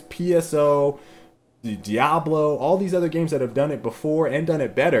Borderlands, PSO, Diablo, all these other games that have done it before and done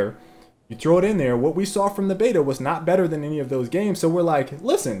it better. You throw it in there. What we saw from the beta was not better than any of those games. So we're like,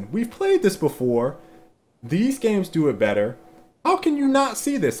 listen, we've played this before. These games do it better. How can you not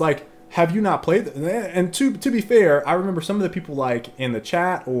see this? Like, have you not played? And to be fair, I remember some of the people like in the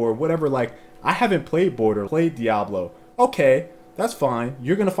chat or whatever, like, I haven't played played Diablo. Okay, that's fine.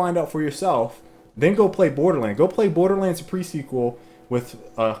 You're going to find out for yourself. Then go play Borderlands. Go play Borderlands pre-sequel with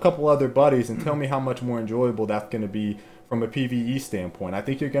a couple other buddies and tell me how much more enjoyable that's going to be from a PvE standpoint. I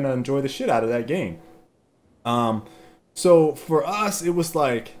think you're going to enjoy the shit out of that game. So for us, it was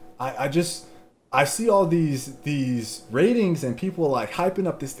like, I see all these ratings and people like hyping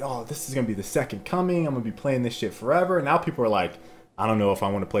up this, oh, this is going to be the second coming. I'm going to be playing this shit forever. And now people are like, I don't know if I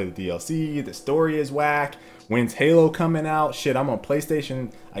want to play the DLC. The story is whack. When's Halo coming out? Shit, I'm on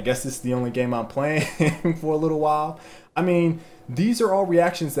PlayStation. I guess this is the only game I'm playing for a little while. I mean, these are all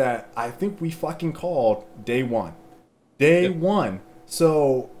reactions that I think we fucking called day one. Day one.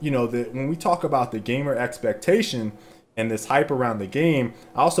 So, you know, when we talk about the gamer expectation and this hype around the game,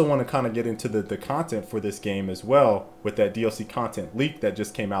 I also want to kind of get into the content for this game as well with that DLC content leak that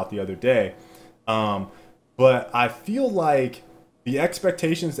just came out the other day. But I feel like the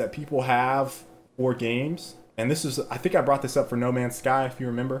expectations that people have for games, and this is, I think I brought this up for No Man's Sky, if you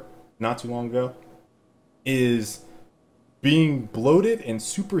remember, not too long ago, is being bloated and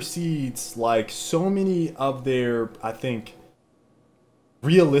supersedes like so many of their, I think,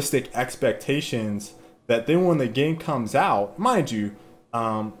 realistic expectations that then when the game comes out, mind you,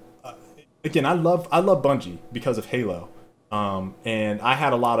 again, I love Bungie because of Halo. And I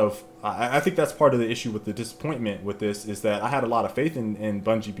had a lot of, I think that's part of the issue with the disappointment with this is that I had a lot of faith in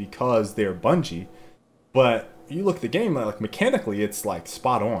Bungie because they're Bungie. But you look at the game, like mechanically, it's like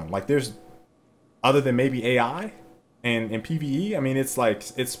spot on. Like there's, other than maybe AI and PvE, I mean, it's like,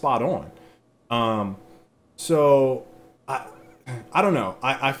 it's spot on. So I don't know.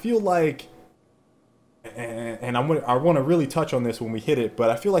 I feel like, and I want to really touch on this when we hit it, but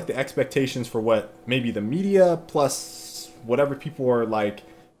I feel like the expectations for what maybe the media plus whatever people are like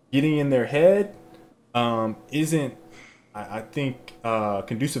getting in their head isn't, I think,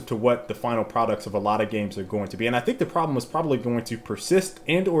 conducive to what the final products of a lot of games are going to be. And I think the problem is probably going to persist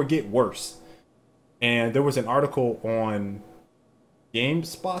and or get worse. And there was an article on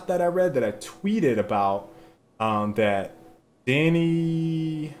GameSpot that I read that I tweeted about that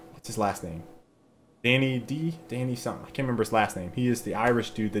Danny, what's his last name? Danny something. I can't remember his last name. He is the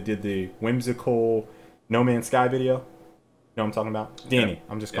Irish dude that did the whimsical No Man's Sky video. You know what I'm talking about? Danny. Yeah.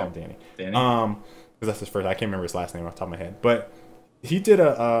 I'm just calling Danny. Danny. Because that's his first. I can't remember his last name off the top of my head. But he did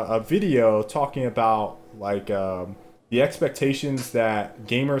a video talking about like the expectations that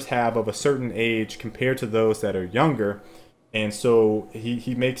gamers have of a certain age compared to those that are younger. And so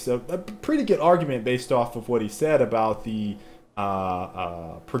he makes a pretty good argument based off of what he said about the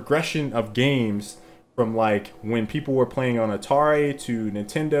progression of games from like when people were playing on Atari to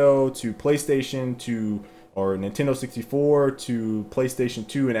Nintendo to PlayStation to or Nintendo 64 to PlayStation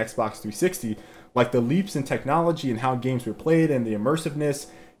 2 and Xbox 360, like the leaps in technology and how games were played and the immersiveness,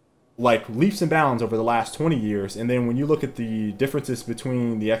 like leaps and bounds over the last 20 years. And then when you look at the differences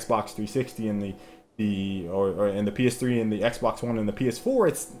between the Xbox 360 and and the PS3 and the Xbox One and the PS4,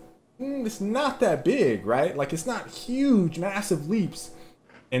 it's not that big, right? Like it's not huge, massive leaps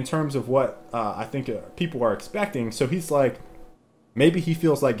in terms of what I think people are expecting. So he's like, maybe he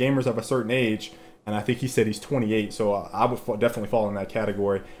feels like gamers of a certain age, and I think he said he's 28, so I would definitely fall in that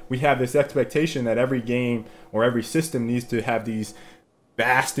category. We have this expectation that every game or every system needs to have these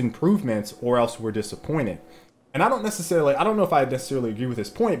vast improvements or else we're disappointed. And I don't know if I necessarily agree with his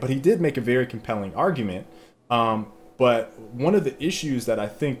point, but he did make a very compelling argument. But one of the issues that I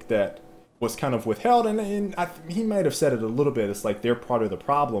think that was kind of withheld, and he might have said it a little bit, it's like they're part of the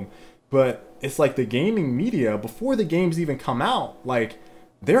problem, but it's like the gaming media, before the games even come out, like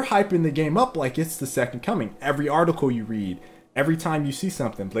they're hyping the game up like it's the second coming. Every article you read, every time you see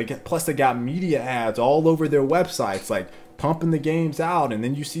something, like, plus they got media ads all over their websites, like pumping the games out, and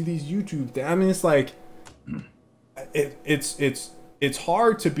then you see these YouTube. I mean, it's like it's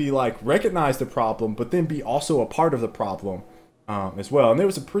hard to be like recognize the problem, but then be also a part of the problem as well. And there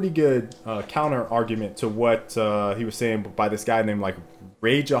was a pretty good counter argument to what he was saying by this guy named like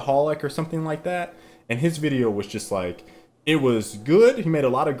Rageaholic or something like that. And his video was just like, it was good. He made a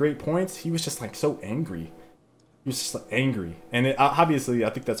lot of great points. He was just like so angry. He was just like, angry, and obviously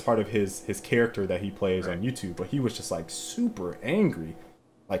I think that's part of his character that he plays on YouTube. But he was just like super angry,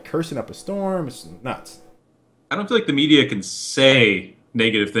 like cursing up a storm. It's nuts. I don't feel like the media can say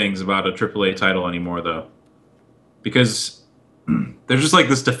negative things about a AAA title anymore, though, because there's just like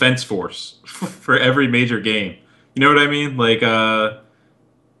this defense force for every major game. You know what I mean? Like,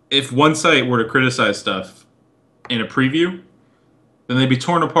 if one site were to criticize stuff in a preview, then they'd be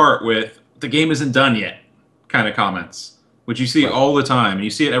torn apart with "the game isn't done yet" kind of comments, which you see all the time. And you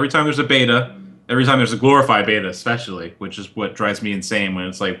see it every time there's a beta, every time there's a glorified beta, especially, which is what drives me insane when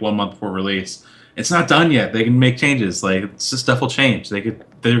it's like 1 month before release. It's not done yet. They can make changes. Like, stuff will change. They're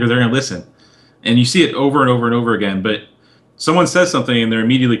gonna listen, and you see it over and over and over again. But someone says something and they're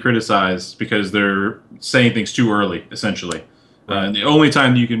immediately criticized because they're saying things too early, essentially. And the only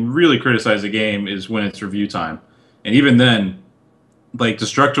time you can really criticize a game is when it's review time, and even then, like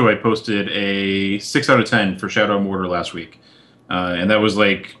Destructoid posted a 6 out of 10 for Shadow of Mordor last week, and that was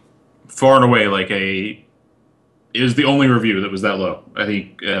like far and away like it is the only review that was that low. I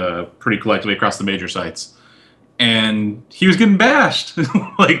think pretty collectively across the major sites, and he was getting bashed,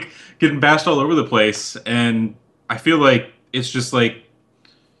 like getting bashed all over the place. And I feel like it's just like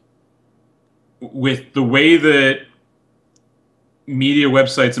with the way that media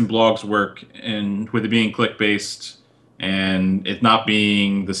websites and blogs work, and with it being click-based and it not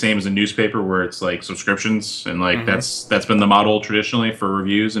being the same as a newspaper where it's like subscriptions and like that's been the model traditionally for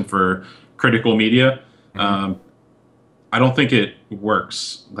reviews and for critical media. I don't think it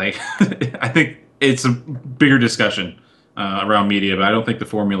works. Like, I think it's a bigger discussion around media, but I don't think the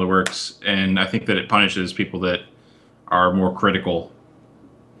formula works, and I think that it punishes people that are more critical.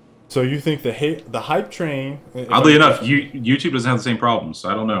 So you think the hype train? Oddly enough, YouTube doesn't have the same problems. So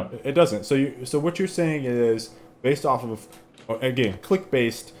I don't know. It doesn't. So what you're saying is based off of, again,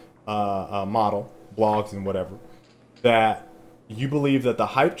 click-based model, blogs and whatever, that you believe that the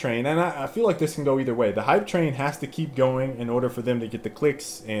hype train, and I feel like this can go either way. The hype train has to keep going in order for them to get the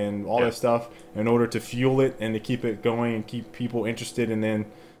clicks and all that stuff, in order to fuel it and to keep it going and keep people interested, and then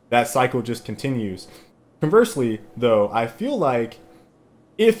that cycle just continues. Conversely, though, I feel like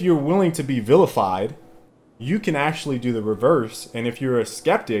if you're willing to be vilified, you can actually do the reverse. And if you're a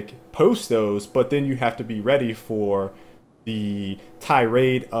skeptic, post those, but then you have to be ready for the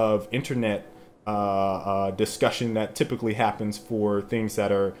tirade of internet discussion that typically happens for things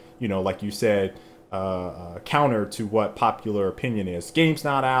that are, you know, like you said, counter to what popular opinion is. Game's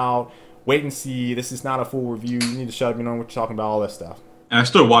not out. Wait and see. This is not a full review. You need to shut up. You know what you're talking about. All that stuff. And I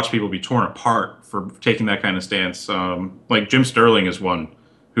still watch people be torn apart for taking that kind of stance. Like Jim Sterling is one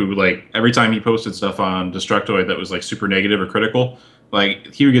who, like, every time he posted stuff on Destructoid that was like super negative or critical,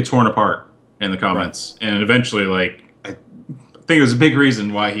 like he would get torn apart in the comments. Right. And eventually, like, I think it was a big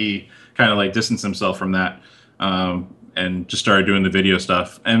reason why he kind of like distanced himself from that and just started doing the video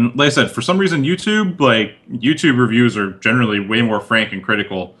stuff. And like I said, for some reason, YouTube reviews are generally way more frank and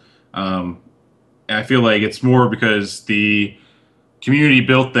critical. And I feel like it's more because the community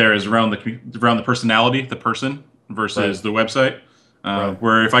built there is around the personality, the person, versus the website. Right.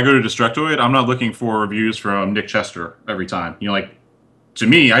 Where if I go to Destructoid, I'm not looking for reviews from Nick Chester every time. You know, like to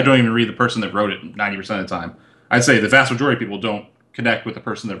me, I don't even read the person that wrote it 90% of the time. I'd say the vast majority of people don't connect with the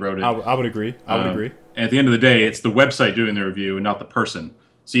person that wrote it. I would agree. I would agree. And at the end of the day, it's the website doing the review and not the person.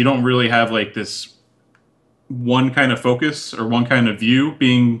 So you don't really have like this one kind of focus or one kind of view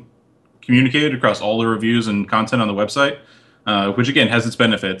being communicated across all the reviews and content on the website, which again has its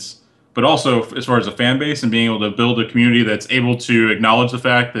benefits. But also, as far as a fan base and being able to build a community that's able to acknowledge the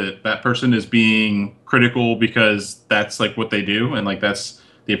fact that that person is being critical because that's like what they do and like that's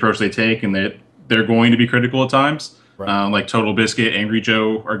the approach they take, and that they're going to be critical at times. Right. Like Total Biscuit, Angry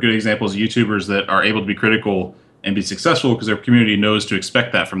Joe are good examples of YouTubers that are able to be critical and be successful because their community knows to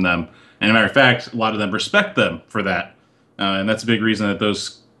expect that from them. And as a matter of fact, a lot of them respect them for that. And that's a big reason that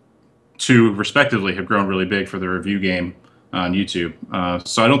those two, respectively, have grown really big for the review game on YouTube.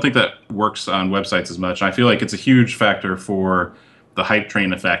 So I don't think that works on websites as much. I feel like it's a huge factor for the hype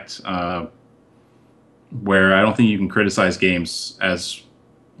train effect, where I don't think you can criticize games as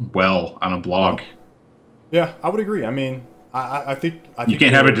well on a blog. Yeah, I would agree. I mean, I think you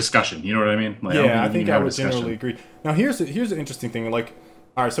can't have a discussion. You know what I mean? Like, I think I would generally agree. Now, here's an interesting thing. Like,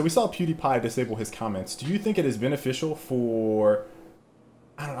 all right, so we saw PewDiePie disable his comments. Do you think it is beneficial for?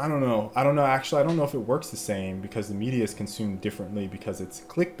 I don't know. Actually, I don't know if it works the same because the media is consumed differently because it's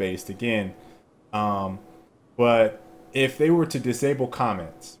click-based again. But if they were to disable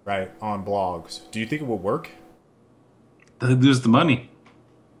comments, right, on blogs, do you think it would work? They lose the money.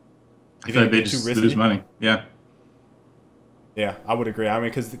 I feel like they just lose money. Yeah. Yeah, I would agree. I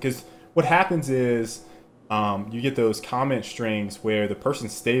mean, because what happens is you get those comment strings where the person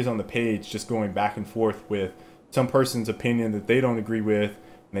stays on the page just going back and forth with some person's opinion that they don't agree with,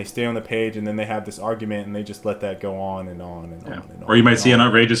 and they stay on the page, and then they have this argument, and they just let that go on and on and on and on. Or you might see an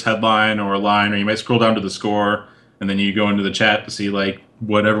outrageous headline or a line, or you might scroll down to the score, and then you go into the chat to see like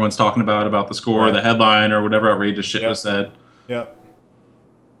what everyone's talking about the score, or the headline, or whatever outrageous shit was said. Yep.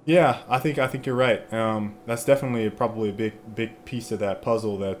 Yeah, I think you're right. That's definitely probably a big piece of that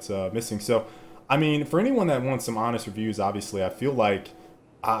puzzle that's missing. So, I mean, for anyone that wants some honest reviews, obviously, I feel like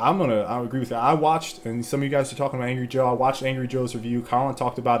I agree with that. I watched, and some of you guys are talking about Angry Joe. I watched Angry Joe's review. Colin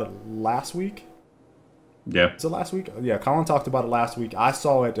talked about it last week. Yeah. Is it last week? Yeah, Colin talked about it last week. I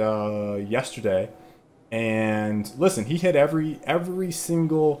saw it yesterday, and listen, he hit every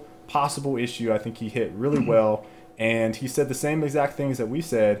single possible issue. I think he hit really well. And he said the same exact things that we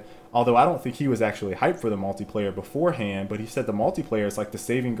said, although I don't think he was actually hyped for the multiplayer beforehand, but he said the multiplayer is like the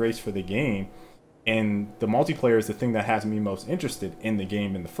saving grace for the game, and the multiplayer is the thing that has me most interested in the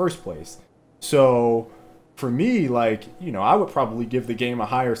game in the first place. So for me, like, you know, I would probably give the game a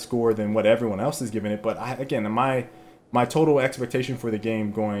higher score than what everyone else is giving it, but again, my total expectation for the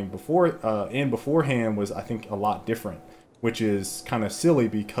game going beforehand was, I think, a lot different, which is kind of silly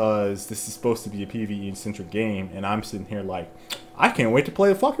because this is supposed to be a PvE-centric game, and I'm sitting here like, I can't wait to play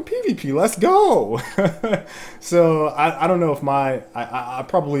the fucking PvP. Let's go! So I don't know if I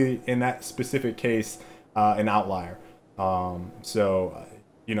probably, in that specific case, an outlier. So,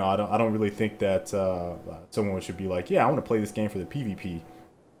 you know, I don't really think that someone should be like, yeah, I want to play this game for the PvP.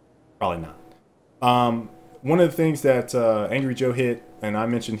 Probably not. One of the things that Angry Joe hit, and I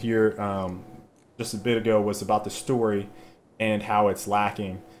mentioned here just a bit ago, was about the story and how it's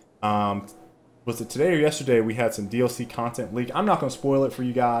lacking. Was it today or yesterday we had some DLC content leak? I'm not going to spoil it for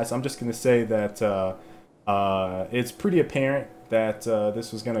you guys. I'm just going to say that it's pretty apparent that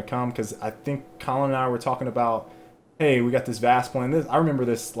this was going to come, because I think Colin and I were talking about, hey, we got this vast plan. I remember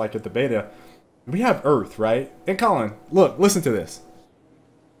this like at the beta. We have Earth, right? And Colin, look, listen to this.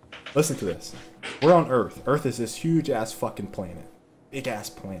 Listen to this. We're on Earth. Earth is this huge-ass fucking planet.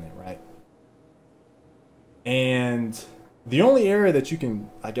 Big-ass planet, right? And the only area that you can,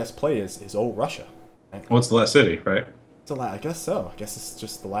 I guess, play is old Russia. Right? Well, it's the last city, right? I guess so. I guess it's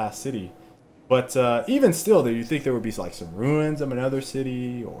just the last city. But even still, you think there would be like some ruins of another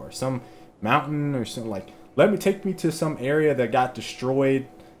city or some mountain or something like. Take me to some area that got destroyed,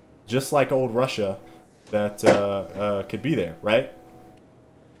 just like old Russia, that could be there, right?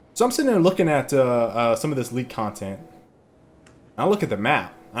 So I'm sitting there looking at some of this leaked content. I look at the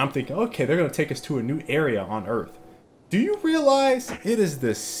map. I'm thinking, okay, they're going to take us to a new area on Earth. Do you realize it is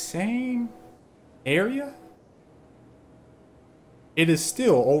the same area? It is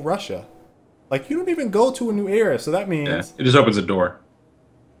still old Russia. Like, you don't even go to a new area, so that means... it just opens a door.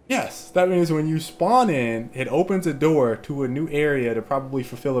 Yes, that means when you spawn in, it opens a door to a new area to probably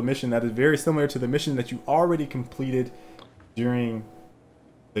fulfill a mission that is very similar to the mission that you already completed during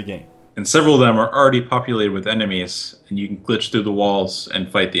the game. And several of them are already populated with enemies, and you can glitch through the walls and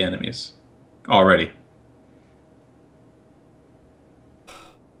fight the enemies already.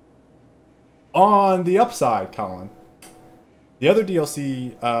 On the upside, Colin, the other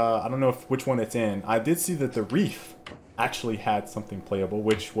DLC, I don't know which one it's in. I did see that the Reef actually had something playable,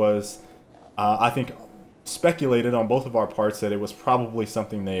 which was, I think, speculated on both of our parts that it was probably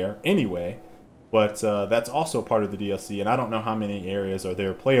something there anyway. But that's also part of the DLC, and I don't know how many areas are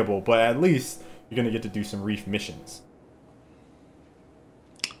there playable, but at least you're going to get to do some Reef missions.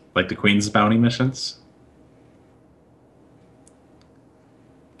 Like the Queen's Bounty missions?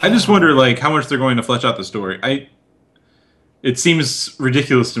 I just wonder, like, how much they're going to flesh out the story. It seems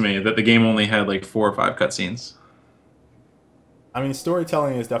ridiculous to me that the game only had, like, 4 or 5 cutscenes. I mean,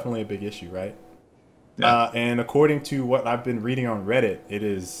 storytelling is definitely a big issue, right? Yeah. And according to what I've been reading on Reddit,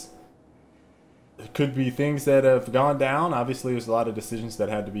 it could be things that have gone down. Obviously, there's a lot of decisions that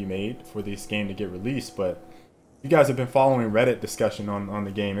had to be made for this game to get released, but you guys have been following Reddit discussion on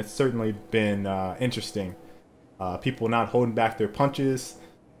the game. It's certainly been interesting. People not holding back their punches.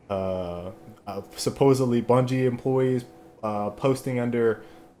 Supposedly Bungie employees posting under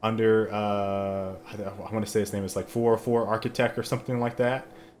I want to say his name is like 404 Architect or something like that.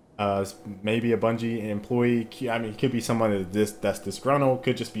 Maybe a Bungie employee. I mean, it could be someone that's disgruntled.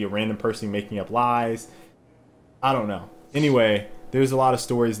 Could just be a random person making up lies. I don't know. Anyway, there's a lot of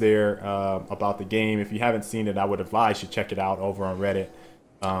stories there about the game. If you haven't seen it, I would advise you check it out over on Reddit.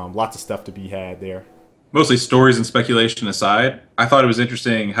 Lots of stuff to be had there. Mostly stories and speculation aside, I thought it was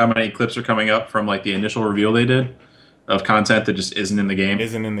interesting how many clips are coming up from like the initial reveal they did of content that just isn't in the game.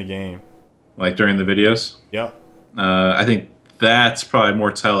 Isn't in the game. Like during the videos. Yep. I think that's probably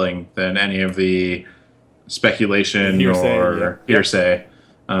more telling than any of the speculation hearsay.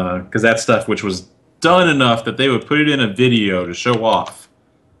 Because that stuff, which was done enough that they would put it in a video to show off,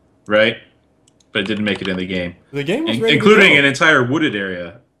 right? But it didn't make it in the game. The game was ready including to go. an entire wooded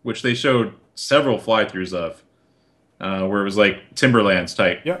area, which they showed several fly-throughs of, where it was like Timberlands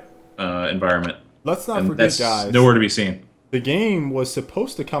type environment. Let's not and forget, that's guys. Nowhere to be seen. The game was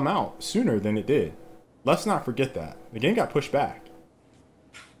supposed to come out sooner than it did. Let's not forget that. The game got pushed back.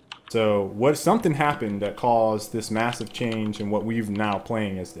 So something happened that caused this massive change in what we've now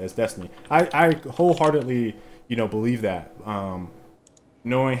playing as Destiny. I wholeheartedly, believe that.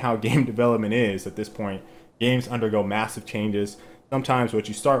 Knowing how game development is at this point, games undergo massive changes. Sometimes what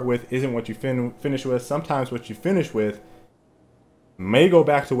you start with isn't what you finish with. Sometimes what you finish with may go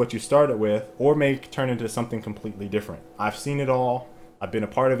back to what you started with, or may turn into something completely different. I've seen it all. I've been a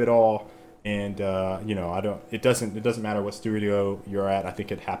part of it all, and It doesn't matter what studio you're at. I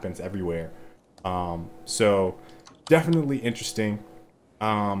think it happens everywhere. So definitely interesting.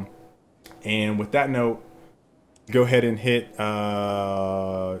 And with that note, go ahead and hit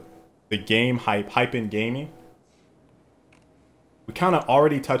the game hype in gaming. We kind of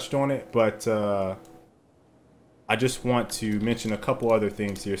already touched on it, but I just want to mention a couple other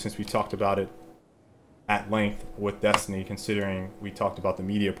things here since we talked about it at length with Destiny, considering we talked about the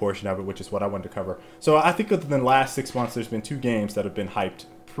media portion of it, which is what I wanted to cover. So I think within the last 6 months, there's been 2 games that have been hyped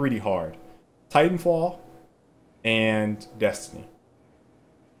pretty hard. Titanfall and Destiny.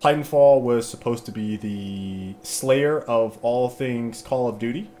 Titanfall was supposed to be the slayer of all things Call of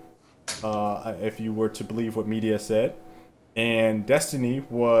Duty, if you were to believe what media said. And Destiny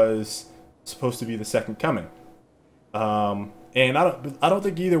was supposed to be the second coming. And I don't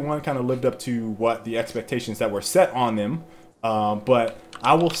think either one kind of lived up to what the expectations that were set on them. But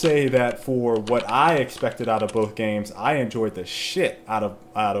I will say that for what I expected out of both games, I enjoyed the shit out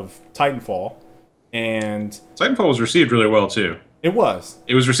of Titanfall. And Titanfall was received really well too. It was.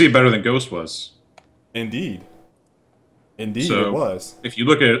 It was received better than Ghost was. Indeed, so, it was. If you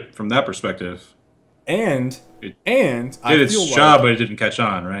look at it from that perspective, it did its job, but it didn't catch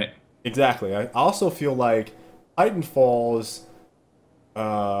on, right? Exactly. I also feel like Titanfall's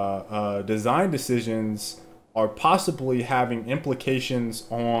design decisions are possibly having implications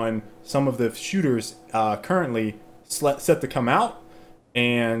on some of the shooters currently set to come out,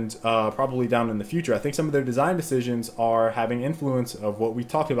 and probably down in the future. I think some of their design decisions are having influence of what we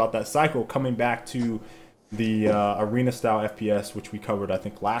talked about, that cycle coming back to the arena style FPS, which we covered I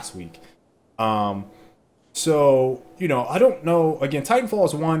think last week. So I don't know. Again, Titanfall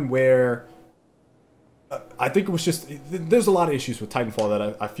is one where I think it was just, there's a lot of issues with Titanfall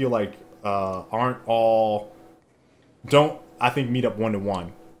that I feel like don't I think meet up one to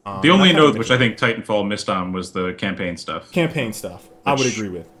one. The only note which I think Titanfall missed on was the campaign stuff. Campaign stuff, I would agree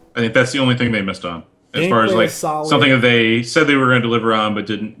with. I think that's the only thing they missed on, as far as like something that they said they were going to deliver on but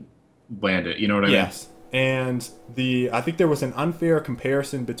didn't land it. You know what I mean? Yes, and I think there was an unfair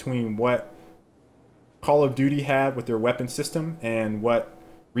comparison between what Call of Duty had with their weapon system and what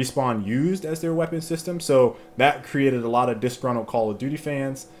Respawn used as their weapon system. So that created a lot of disgruntled Call of Duty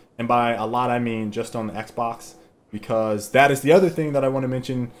fans. And by a lot, I mean just on the Xbox, because that is the other thing that I want to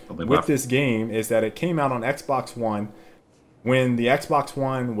mention with this game is that it came out on Xbox One when the Xbox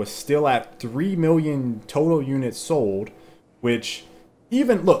One was still at 3 million total units sold, which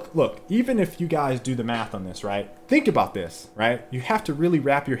even even if you guys do the math on this, right? Think about this, right? You have to really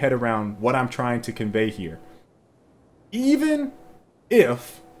wrap your head around what I'm trying to convey here. Even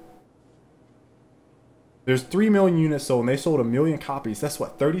if there's 3 million units sold and they sold 1 million copies, that's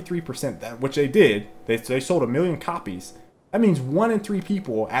what, 33%, that which they did. They sold 1 million copies. That means 1 in 3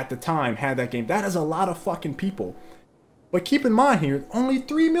 people at the time had that game. That is a lot of fucking people. But keep in mind here, only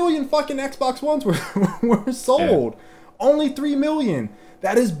 3 million fucking Xbox Ones were sold. Yeah. Only 3 million.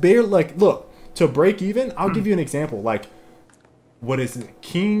 That is bare. Like, look, to break even, I'll give you an example. Like, what is it?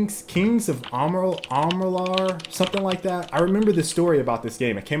 Kings of Amalur, something like that. I remember this story about this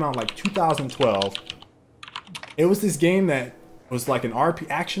game. It came out like 2012. It was this game that was like an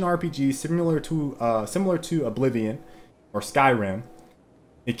action RPG similar to Oblivion or Skyrim.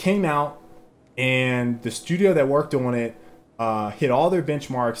 It came out, and the studio that worked on it hit all their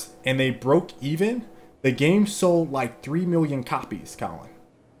benchmarks, and they broke even. The game sold like 3 million copies, Colin.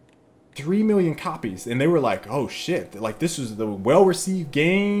 3 million copies, and they were like, "Oh shit!" Like, this was the well-received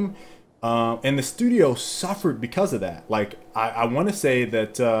game, and the studio suffered because of that. Like, I want to say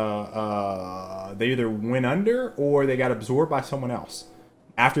that they either went under or they got absorbed by someone else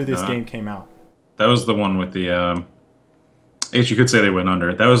after this game came out. That was the one with the. I guess you could say they went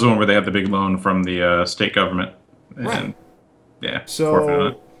under. That was the one where they had the big loan from the state government. And, right. Yeah.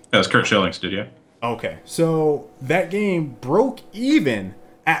 So that was Kurt Schilling's studio. Okay, so that game broke even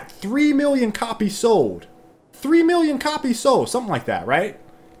at 3 million copies sold. 3 million copies sold, something like that, right?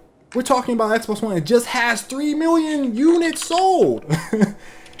 We're talking about Xbox One. It just has 3 million units sold.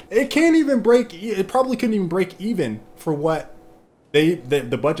 It can't even break. It probably couldn't even break even for what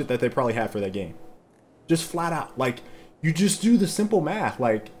the budget that they probably had for that game. Just flat out, like, you just do the simple math.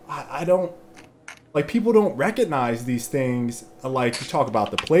 Like, I don't. Like, people don't recognize these things. Like, you talk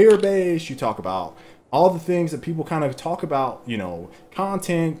about the player base, you talk about all the things that people kind of talk about, you know,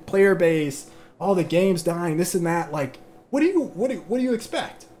 content, player base, all the games dying, this and that. Like, what do you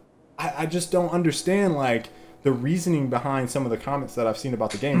expect? I just don't understand, like, the reasoning behind some of the comments that I've seen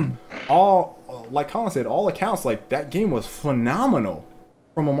about the game. All, like Colin said, all accounts, like, that game was phenomenal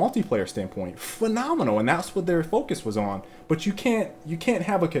from a multiplayer standpoint. Phenomenal, and that's what their focus was on. But you can't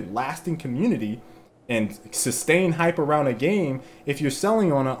have a lasting community and sustain hype around a game if you're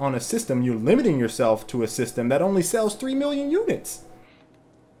selling on a system. You're limiting yourself to a system that only sells 3 million units.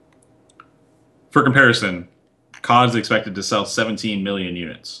 For comparison, COD is expected to sell 17 million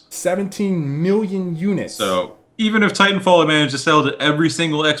units. 17 million units. So even if Titanfall had managed to sell to every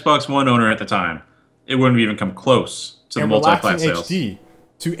single Xbox One owner at the time, it wouldn't even come close to the multi-plat sales. HD,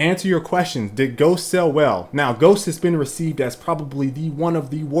 to answer your questions, did Ghost sell well? Now, Ghost has been received as probably one of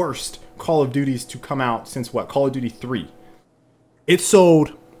the worst Call of Duties to come out since what? Call of Duty 3. It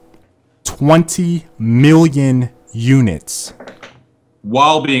sold 20 million units.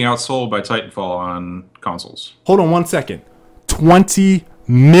 While being outsold by Titanfall on consoles. Hold on 1 second. 20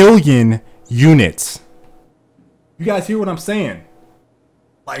 million units. You guys hear what I'm saying?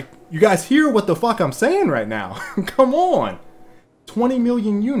 Like, you guys hear what the fuck I'm saying right now? Come on. 20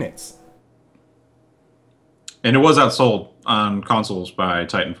 million units. And it was outsold on consoles by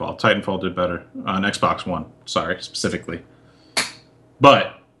Titanfall. Titanfall did better on Xbox One, sorry, specifically.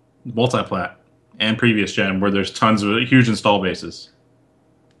 But multi-plat and previous gen, where there's tons of huge install bases,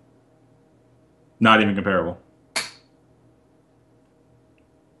 not even comparable.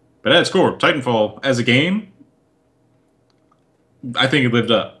 But at its core, Titanfall as a game, I think it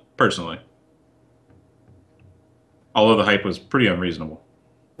lived up, personally. Although the hype was pretty unreasonable.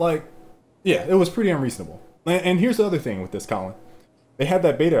 Like, yeah, it was pretty unreasonable. And here's the other thing with this, Colin. They had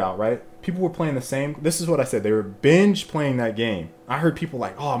that beta out, right? People were playing the same. This is what I said. They were binge playing that game. I heard people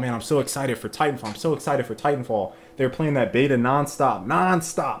like, oh, man, I'm so excited for Titanfall. I'm so excited for Titanfall. They were playing that beta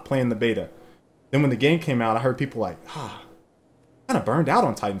nonstop playing the beta. Then when the game came out, I heard people like, kind of burned out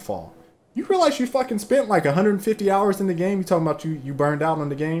on Titanfall. You realize you fucking spent like 150 hours in the game? You talking about you burned out on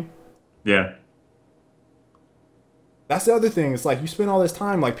the game? Yeah. That's the other thing. It's like you spend all this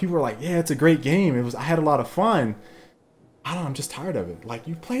time. Like, people are like, yeah, it's a great game. I had a lot of fun. I don't know. I'm just tired of it. Like,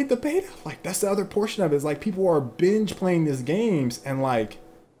 you played the beta. Like, that's the other portion of it. It's like people are binge playing these games and like,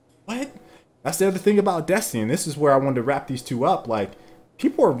 what? That's the other thing about Destiny. And this is where I wanted to wrap these two up. Like,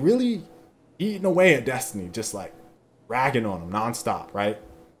 people are really eating away at Destiny, just like ragging on them nonstop, right?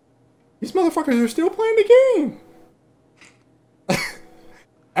 These motherfuckers are still playing the game.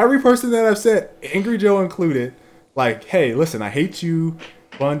 Every person that I've said, Angry Joe included, like, hey, listen, I hate you.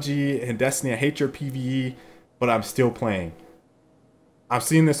 Bungie and Destiny, I hate your PvE, but I'm still playing. I've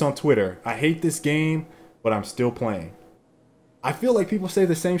seen this on Twitter. I hate this game, but I'm still playing. I feel like people say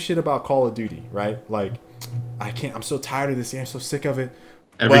the same shit about Call of Duty, right? Like, I'm so tired of this game, I'm so sick of it.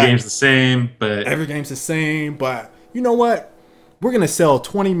 Every game's the same, but... Every game's the same, but you know what? We're going to sell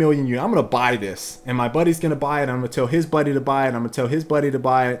 20 million units. I'm going to buy this, and my buddy's going to buy it. I'm going to tell his buddy to buy it. I'm going to tell his buddy to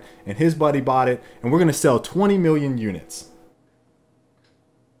buy it, and his buddy bought it, and we're going to sell 20 million units.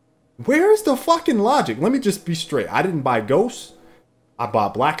 Where's the fucking logic? Let me just be straight. I didn't buy Ghosts. I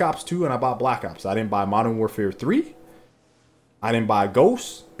bought Black Ops 2, and I bought Black Ops. I didn't buy Modern Warfare 3. I didn't buy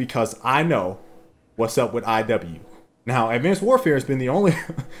Ghosts because I know what's up with IW. Now, Advanced Warfare has been the only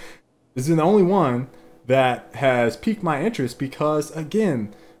this is the only one that has piqued my interest because,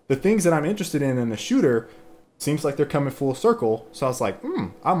 again, the things that I'm interested in a shooter seems like they're coming full circle. So I was like,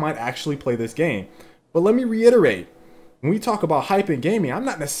 I might actually play this game. But let me reiterate, when we talk about hype in gaming, I'm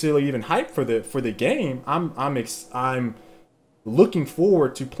not necessarily even hyped for the game. I'm looking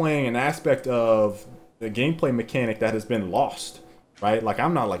forward to playing an aspect of the gameplay mechanic that has been lost, right? Like,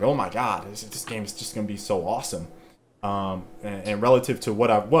 I'm not like, oh my god, this game is just gonna be so awesome. And relative to what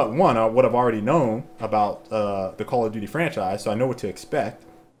I've already known about the Call of Duty franchise, so I know what to expect.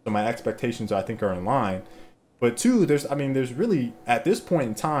 So my expectations, I think, are in line. But two, there's really, at this point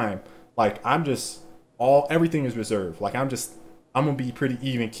in time, like, everything is reserved. Like, I'm gonna be pretty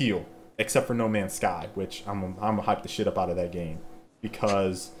even keel, except for No Man's Sky, which I'm gonna hype the shit up out of that game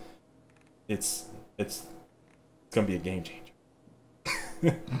because it's gonna be a game changer.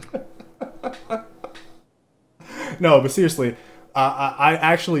 No, but seriously, I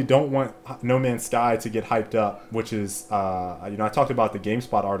actually don't want No Man's Sky to get hyped up, which is, I talked about the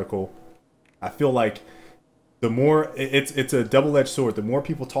GameSpot article. I feel like the more, it's a double-edged sword. The more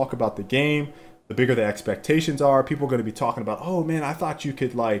people talk about the game, the bigger the expectations are. People are going to be talking about, oh man, I thought you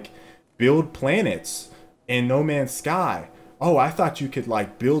could like build planets in No Man's Sky. Oh, I thought you could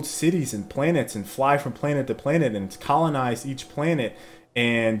like build cities and planets and fly from planet to planet and colonize each planet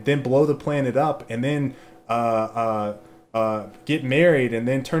and then blow the planet up and then get married and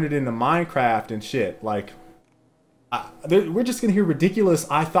then turn it into Minecraft and shit. Like, we're just gonna hear ridiculous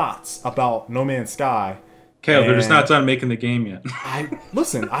thoughts about No Man's Sky. Kale, they're just not done making the game yet.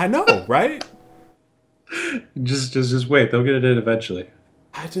 Listen, I know, right? Just wait. They'll get it in eventually.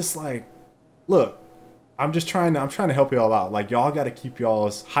 I just like, look, I'm trying to help y'all out. Like, y'all got to keep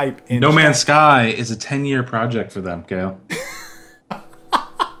y'all's hype in. No Man's Sky is a 10-year project for them, Kale.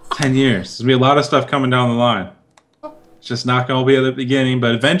 10 years. There's gonna be a lot of stuff coming down the line. It's just not gonna be at the beginning,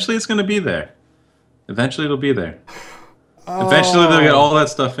 but eventually it's gonna be there. Eventually it'll be there. Oh. Eventually they'll get all that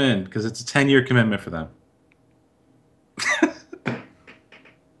stuff in because it's a 10-year commitment for them.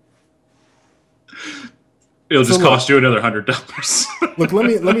 It'll just cost you another $100. Look,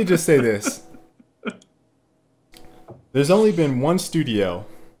 let me just say this. There's only been one studio.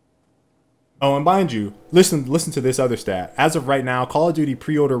 Oh, and mind you, listen to this other stat. As of right now, Call of Duty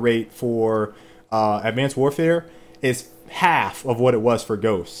pre-order rate for Advanced Warfare is half of what it was for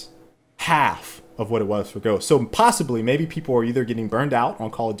Ghosts. Half of what it was for Ghosts. So possibly, maybe people are either getting burned out on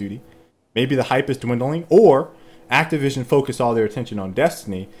Call of Duty, maybe the hype is dwindling, or Activision focused all their attention on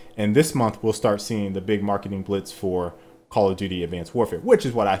Destiny, and this month we'll start seeing the big marketing blitz for Call of Duty Advanced Warfare, which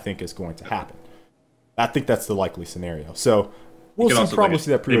is what I think is going to happen. I think that's the likely scenario. So we'll probably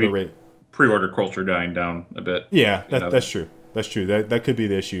see that pre-order rate. Pre-order culture dying down a bit. Yeah, that's true. That's true. That could be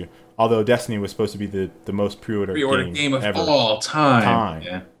the issue. Although Destiny was supposed to be the most pre-order game of ever. all time.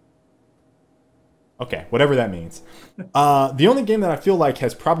 Yeah. Okay, whatever that means. The only game that I feel like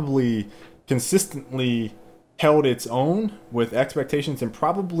has probably consistently held its own with expectations and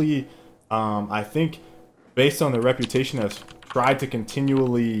probably, I think, based on the reputation, has tried to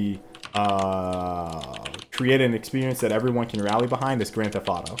continually create an experience that everyone can rally behind is Grand Theft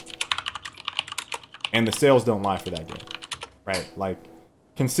Auto. And the sales don't lie for that game, right? Like,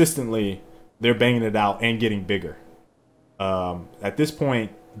 consistently, they're banging it out and getting bigger. At this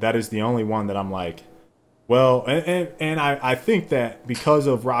point, that is the only one that I'm like, well, and I think that because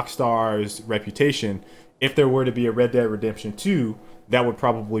of Rockstar's reputation, if there were to be a Red Dead Redemption 2, that would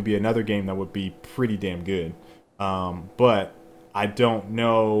probably be another game that would be pretty damn good. But I don't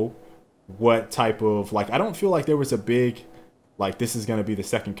know what type of, like, I don't feel like there was a big, like, this is going to be the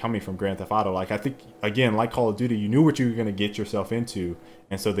second coming from Grand Theft Auto. Like, I think, again, like Call of Duty, you knew what you were going to get yourself into,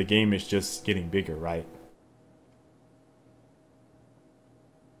 and so the game is just getting bigger, right?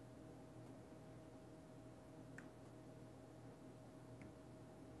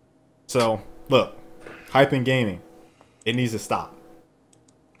 So, look, hype in gaming, it needs to stop.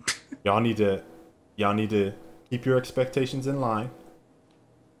 Y'all need to keep your expectations in line.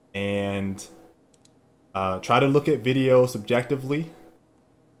 and try to look at videos objectively.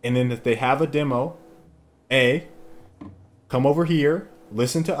 And then if they have a demo, come over here,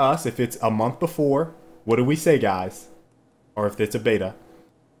 listen to us. If it's a month before, what do we say, guys? Or if it's a beta.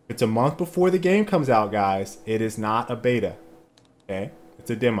 If it's a month before the game comes out, guys, it is not a beta. Okay? It's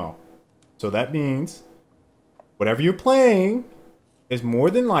a demo. So that means whatever you're playing is more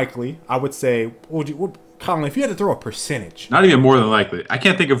than likely, I would say, Colin, if you had to throw a percentage. Not even more than likely. I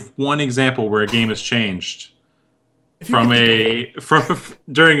can't think of one example where a game has changed from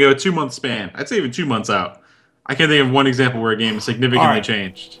during a 2-month span. I'd say even 2 months out. I can't think of one example where a game has significantly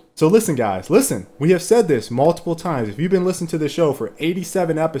changed. So listen, guys, listen. We have said this multiple times. If you've been listening to the show for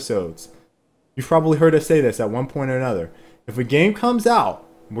 87 episodes, you've probably heard us say this at one point or another. If a game comes out,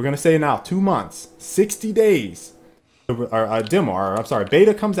 we're going to say now 2 months, 60 days, or a demo, or I'm sorry,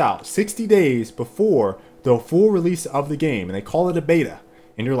 beta comes out 60 days before the full release of the game, and they call it a beta,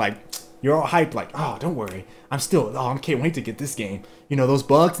 and you're all hyped, like, oh, don't worry, I can't wait to get this game. You know, those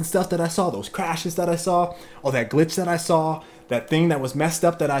bugs and stuff that I saw, those crashes that I saw, all that glitch that I saw, that thing that was messed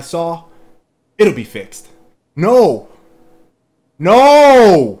up that I saw, it'll be fixed. No!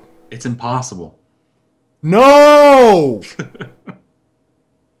 It's impossible. No!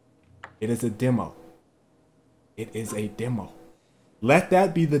 It is a demo. It is a demo. Let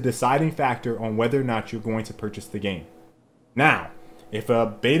that be the deciding factor on whether or not you're going to purchase the game. Now, if a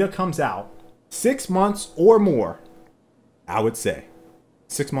beta comes out 6 months or more, I would say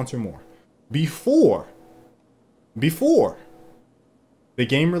 6 months or more, before the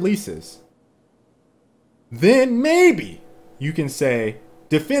game releases, then maybe you can say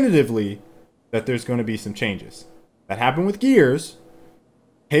definitively that there's going to be some changes. That happened with Gears.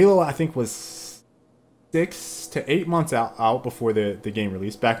 Halo, I think, was 6 to 8 months out before the game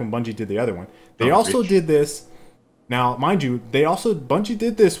released, back when Bungie did the other one. They also did this. Now, mind you, Bungie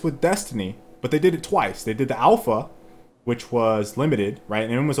did this with Destiny, but they did it twice. They did the alpha, which was limited, right?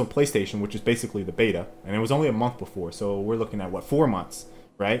 And it was on PlayStation, which is basically the beta. And it was only a month before. So we're looking at, 4 months,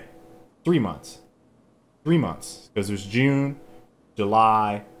 right? 3 months. 3 months. Because there's June,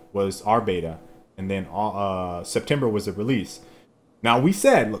 July was our beta. And then September was the release. Now,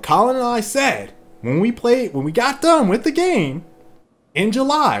 Colin and I said, when we got done with the game in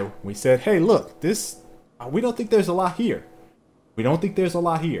July, we said, hey, look, we don't think there's a lot here. We don't think there's a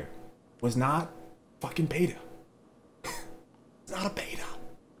lot here. It was not fucking beta. It's not a beta.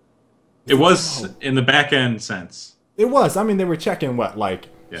 It was in the back end sense. It was. I mean, they were checking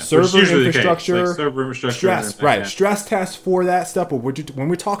server infrastructure, server infrastructure, stress tests for that stuff. But when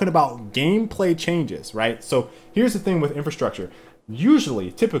we're talking about gameplay changes, right? So here's the thing with infrastructure.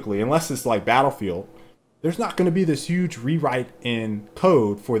 Usually, typically, unless it's like Battlefield, there's not going to be this huge rewrite in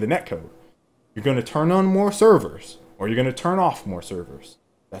code for the netcode. You're going to turn on more servers, or you're going to turn off more servers.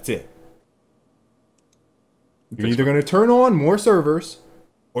 That's it. You're either going to turn on more servers,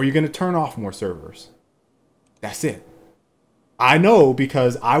 or you're going to turn off more servers. That's it. I know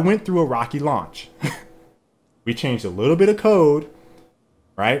because I went through a rocky launch. We changed a little bit of code,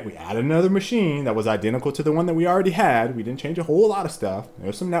 right? We added another machine that was identical to the one that we already had. We didn't change a whole lot of stuff. There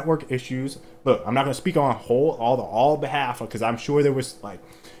was some network issues. Look, I'm not going to speak on all behalf, because I'm sure there was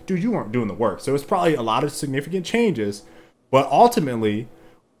dude, you weren't doing the work. So it's probably a lot of significant changes, but ultimately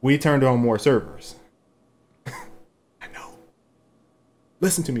we turned on more servers. I know.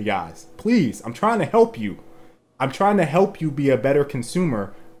 Listen to me, guys. Please, I'm trying to help you. I'm trying to help you be a better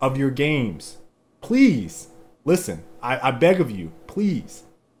consumer of your games. Please, listen. I beg of you. Please.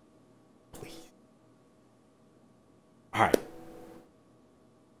 Please. All right.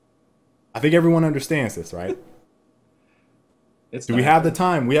 I think everyone understands this, right? We have the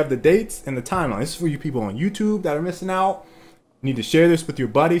time. We have the dates and the timeline. This is for you people on YouTube that are missing out. You need to share this with your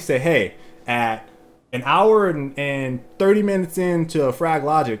buddy. Say, hey, at an hour and 30 minutes into Frag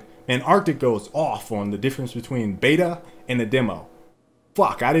Logic, and Arctic goes off on the difference between beta and the demo.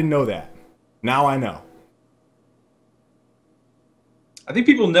 Fuck, I didn't know that. Now I know. I think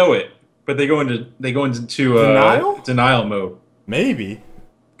people know it, but they go into denial mode. Maybe.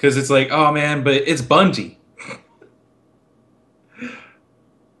 Because it's like, oh man, but it's Bungie.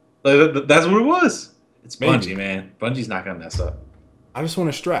 That's what it was. It's Bungie, man. Bungie's not gonna mess up. I just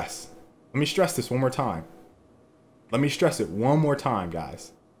want to stress. Let me stress this one more time. Let me stress it one more time,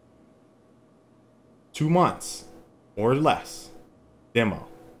 guys. 2 months or less demo,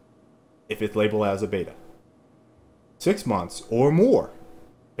 if it's labeled as a beta. 6 months or more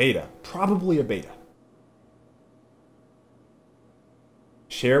beta, probably a beta.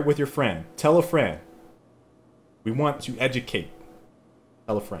 Share it with your friend. Tell a friend. We want to educate.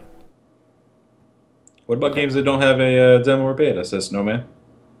 Tell a friend. What about games that don't have a demo or beta, says Snowman?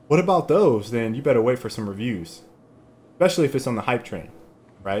 What about those? Then you better wait for some reviews, especially if it's on the hype train,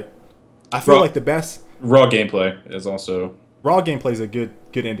 right? I feel like the best raw gameplay is also raw gameplay is a good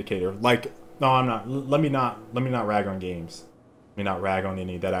indicator. Like, no, I'm not. Let me not rag on games. Let me not rag on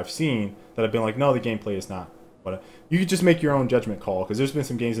any that I've seen that I've been like, no, the gameplay is not. But you could just make your own judgment call, because there's been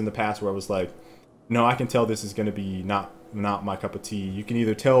some games in the past where I was like, no, I can tell this is going to be not my cup of tea. You can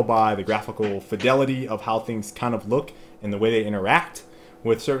either tell by the graphical fidelity of how things kind of look and the way they interact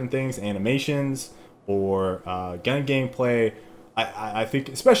with certain things, animations or gun gameplay. I think,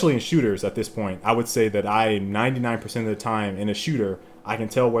 especially in shooters at this point, I would say that 99% of the time in a shooter, I can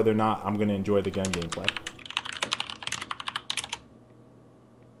tell whether or not I'm going to enjoy the gun gameplay.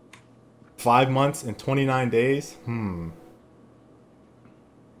 5 months and 29 days? I'll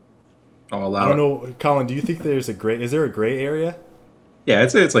allow I don't know, Colin, do you think is there a gray area? Yeah,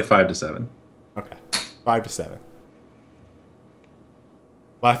 I'd say it's like 5 to 7. Okay. 5 to 7.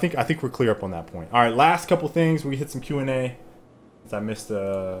 Well, I think we're clear up on that point. All right, last couple things. We hit some Q&A. Since I missed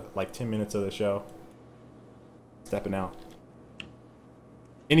like 10 minutes of the show. Stepping out.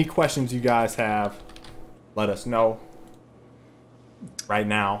 Any questions you guys have, let us know right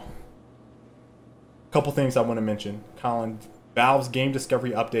now. Couple things I want to mention. Colin, Valve's game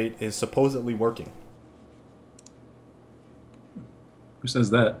discovery update is supposedly working. Who says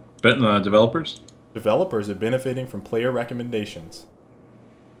that? Developers? Developers are benefiting from player recommendations.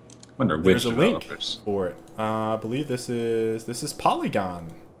 Wonder which developers. Link for it. I believe this is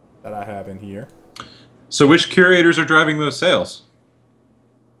Polygon that I have in here. So which curators are driving those sales?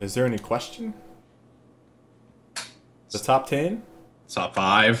 Is there any question? The top 10? Top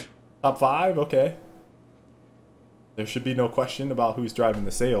 5. Top 5? Okay. There should be no question about who's driving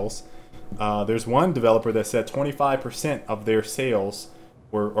the sales. There's one developer that said 25% of their sales,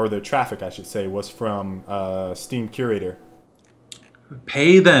 or their traffic, I should say, was from Steam Curator.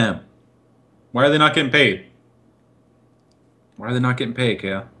 Pay them. Why are they not getting paid? Why are they not getting paid,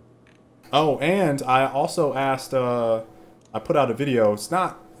 Kale? Oh, and I also asked, I put out a video. It's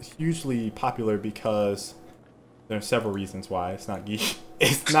not hugely popular because there's several reasons why. It's not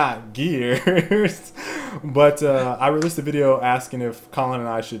Gears. But I released a video asking if Colin and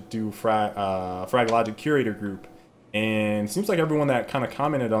I should do Frag Logic Curator group. And it seems like everyone that kind of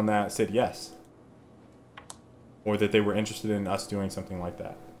commented on that said yes. Or that they were interested in us doing something like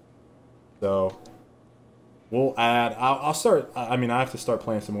that. So we'll add. I'll start. I mean, I have to start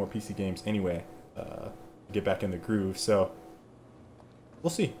playing some more PC games anyway. Get back in the groove. So we'll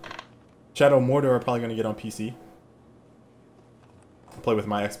see. Shadow of Mordor are probably going to get on PC. I'll play with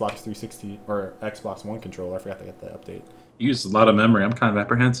my Xbox 360 or Xbox One controller. I forgot to get that update. You use a lot of memory. I'm kind of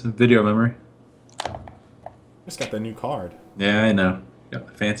apprehensive. Video memory. Just got that new card. Yeah, I know. Got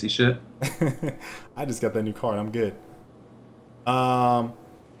the fancy shit. I just got that new card. I'm good.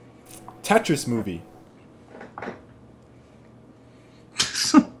 Tetris movie.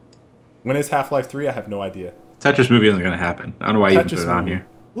 When is Half-Life 3? I have no idea. Tetris movie isn't going to happen. I don't know why you even put it on here.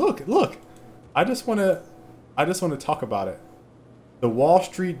 Look. I just want to talk about it. The Wall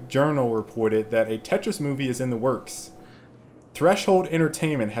Street Journal reported that a Tetris movie is in the works. Threshold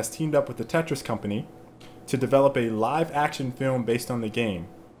Entertainment has teamed up with the Tetris Company to develop a live-action film based on the game.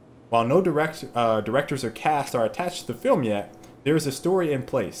 While no directors or cast are attached to the film yet, there is a story in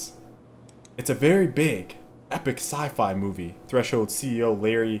place. It's a very big, epic sci-fi movie, Threshold CEO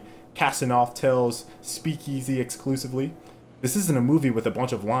Larry Kasanoff tells Speakeasy exclusively. This isn't a movie with a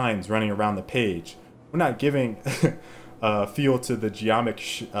bunch of lines running around the page. We're not giving feel to the geometric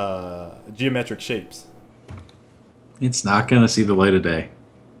shapes. It's not going to see the light of day.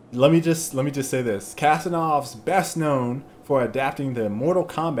 Let me just say this. Kasanoff's best known for adapting the Mortal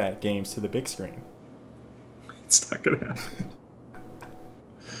Kombat games to the big screen. It's not going to happen.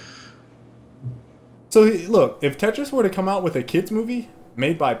 So, look, if Tetris were to come out with a kids movie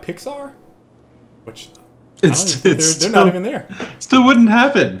made by Pixar, which they're not even there. Still wouldn't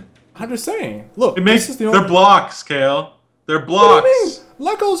happen. I'm just saying. Look, they're blocks, Kale. They're blocks. What do you mean?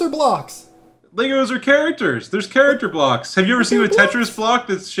 Legos are blocks. Legos are characters. There's character blocks. Have you ever seen a Tetris block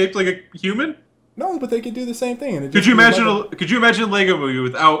that's shaped like a human? No, but they could do the same thing. Could you imagine a Lego movie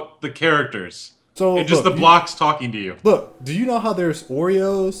without the characters? So and just the blocks talking to you. Look, do you know how there's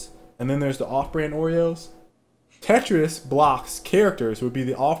Oreos and then there's the off-brand Oreos? Tetris blocks characters would be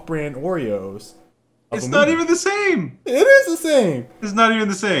the off-brand Oreos. It's not even the same. It is the same. It's not even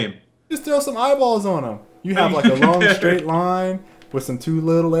the same. Just throw some eyeballs on them. You have like a long straight line with some two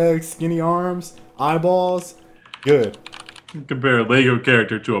little legs, skinny arms, eyeballs. Good. Compare a Lego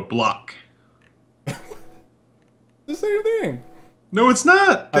character to a block. The same thing. No, it's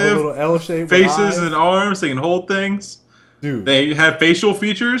not. They have a little L-shaped faces and arms. They can hold things. Dude, They have facial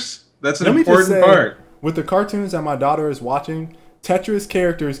features. That's an let me just important say, part. with the cartoons that my daughter is watching, Tetris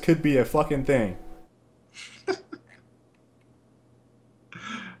characters could be a fucking thing.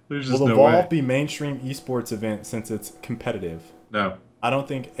 There's Will just no Evolve way. be mainstream esports event since it's competitive? No, I don't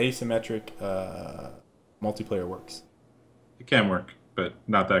think asymmetric multiplayer works. it can work, but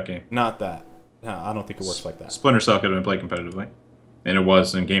not that game. Not that. No, I don't think it works like that. Splinter Cell could have been played competitively, and it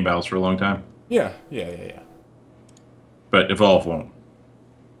was in game battles for a long time. Yeah. But Evolve won't.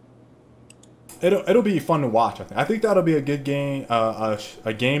 It'll be fun to watch. I think that'll be a good game.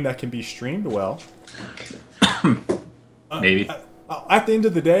 A game that can be streamed well. Maybe. At the end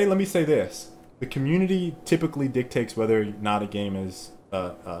of the day, let me say this: the community typically dictates whether or not a game is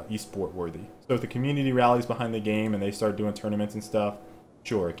esport worthy. So if the community rallies behind the game and they start doing tournaments and stuff,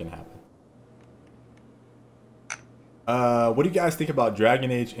 sure, it can happen. What do you guys think about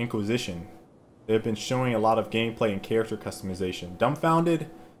Dragon Age Inquisition? They've been showing a lot of gameplay and character customization. Dumbfounded.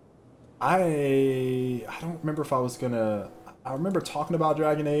 I don't remember if I was gonna. I remember talking about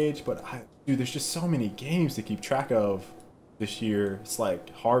Dragon Age, but dude, there's just so many games to keep track of this year. It's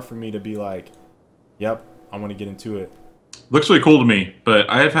like hard for me to be like, yep, I want to get into it. Looks really cool to me, but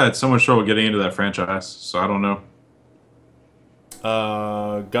I have had so much trouble getting into that franchise, so I don't know.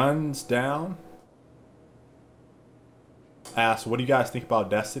 Guns Down asks, what do you guys think about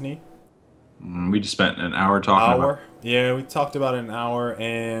Destiny? We just spent an hour talking about it. Yeah, we talked about it an hour,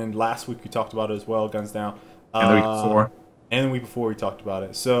 and last week we talked about it as well, Guns Down. And the week before. And the week before we talked about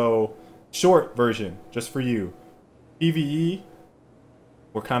it. So, short version, just for you. PvE,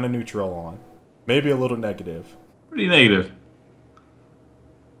 we're kind of neutral on. Maybe a little negative. Pretty negative.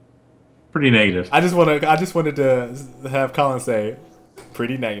 Pretty negative. I just wanted to have Colin say,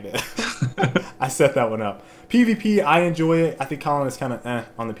 pretty negative. I set that one up. PvP, I enjoy it. I think Colin is kind of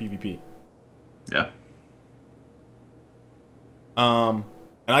on the PvP. Yeah. And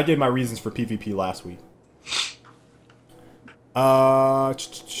I gave my reasons for PvP last week.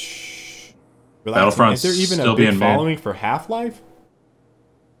 Battlefront's is there even still a big being following for Half-Life?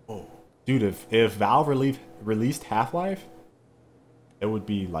 Oh, dude, if Valve released Half-Life, it'd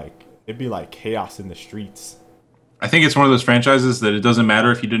be like chaos in the streets. I think it's one of those franchises that it doesn't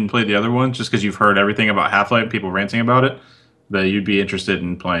matter if you didn't play the other one, just because you've heard everything about Half-Life, people ranting about it, that you'd be interested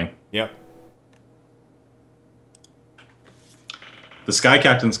in playing. Yep. The Sky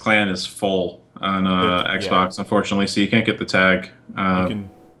Captain's clan is full on Xbox, unfortunately, so you can't get the tag.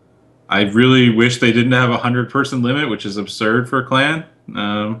 I really wish they didn't have a 100-person limit, which is absurd for a clan.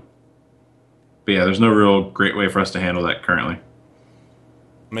 But yeah, there's no real great way for us to handle that currently.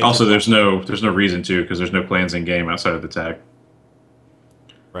 Also, there's no reason to, because there's no clans in game outside of the tag.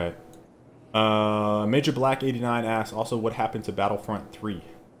 Right. Major Black 89 asks, also, what happened to Battlefront 3?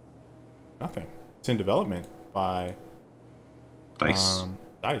 Nothing. It's in development by DICE.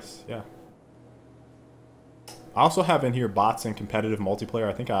 DICE, yeah. I also have in here bots and competitive multiplayer.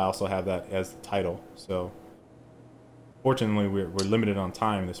 I think I also have that as the title. So, fortunately, we're limited on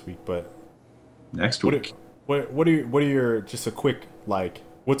time this week. But next week, what are your just a quick like?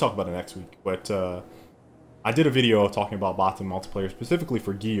 We'll talk about it next week. But I did a video talking about bots and multiplayer specifically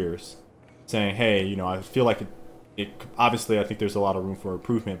for Gears, saying, hey, you know, I feel like it obviously I think there's a lot of room for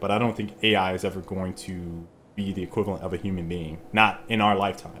improvement, but I don't think AI is ever going to be the equivalent of a human being. Not in our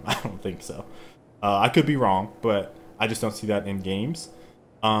lifetime. I don't think so. I could be wrong, but I just don't see that in games.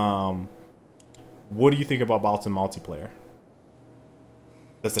 What do you think about bots and multiplayer?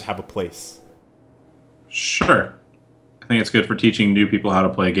 Does it have a place? Sure. I think it's good for teaching new people how to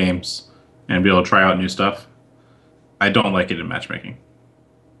play games and be able to try out new stuff. I don't like it in matchmaking.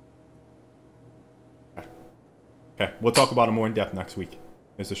 Okay, we'll talk about it more in depth next week.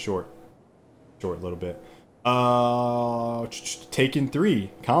 It's a short little bit. Taken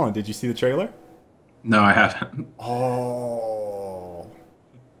 3. Colin, did you see the trailer? No, I haven't. Oh,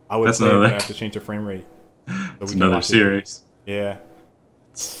 I would play it, but I have to change the frame rate. So it's another series. Yeah,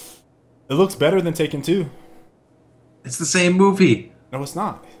 it looks better than Taken 2. It's the same movie. No, it's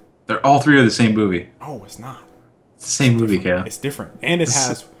not. They're all three are the same movie. Oh, it's not. It's the same movie, Cal. It's different, and it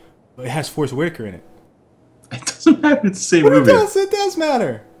has Forrest Whitaker in it. It doesn't matter. It's the same But movie. It does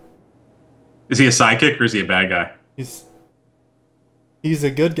matter. Is he a sidekick or is he a bad guy? He's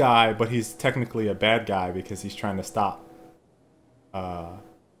a good guy, but he's technically a bad guy because he's trying to stop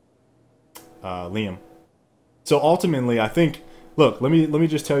Liam. So ultimately, I think. Look, let me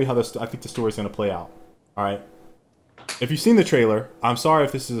just tell you how I think the story's gonna play out. All right. If you've seen the trailer, I'm sorry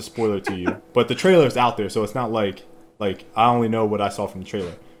if this is a spoiler to you, but the trailer's out there, so it's not like I only know what I saw from the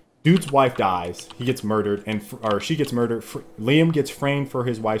trailer. Dude's wife dies. He gets murdered, or she gets murdered. Liam gets framed for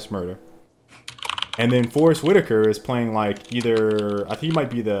his wife's murder. And then Forrest Whitaker is playing like either, I think he might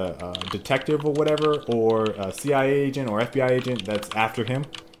be the detective or whatever, or a CIA agent or FBI agent that's after him.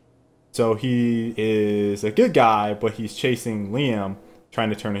 So he is a good guy, but he's chasing Liam, trying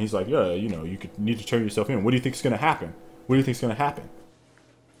to turn him. He's like, yeah, you know, need to turn yourself in. What do you think is going to happen? What do you think is going to happen?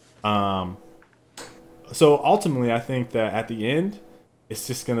 So ultimately, I think that at the end,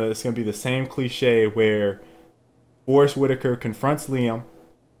 it's gonna be the same cliche where Forrest Whitaker confronts Liam.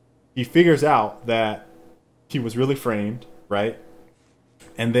 He figures out that he was really framed, right?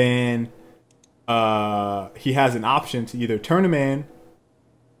 And then he has an option to either turn him in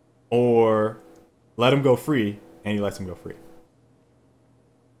or let him go free, and he lets him go free.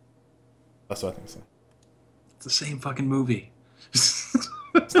 That's what I think so. It's the same fucking movie.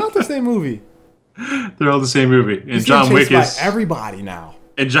 It's not the same movie. They're all the same movie. And He's John Wick by is everybody now.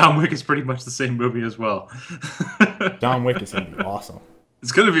 And John Wick is pretty much the same movie as well. John Wick is gonna be awesome.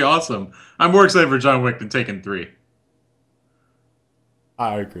 It's gonna be awesome. I'm more excited for John Wick than Taken 3.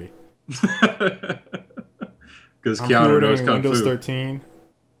 I agree. Because Keanu knows Kung Windows Fu. 13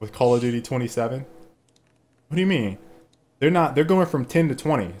 with Call of Duty 27. What do you mean? They're going from 10 to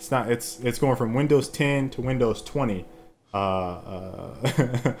 20. It's going from Windows 10 to Windows 20. I'm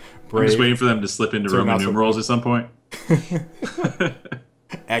just waiting for them to slip into Roman numerals at some point.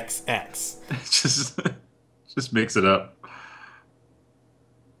 XX. just mix it up.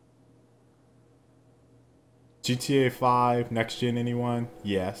 GTA 5 next gen, anyone?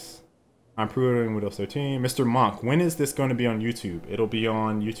 Yes. I'm pre-ordering Windows 13. Mr. Monk, when is this going to be on YouTube? It'll be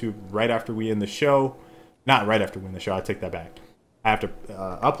on YouTube right after we end the show. Not right after we end the show. I take that back. I have to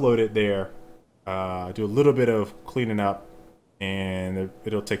upload it there, do a little bit of cleaning up, and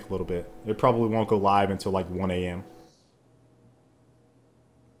it'll take a little bit. It probably won't go live until like 1 a.m.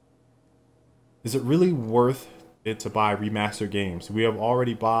 Is it really worth it to buy remastered games? We have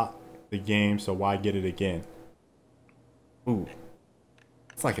already bought the game, so why get it again? Ooh.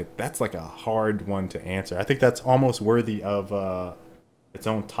 That's like a hard one to answer. I think that's almost worthy of its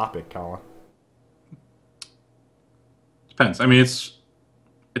own topic, Colin. Depends. I mean, it's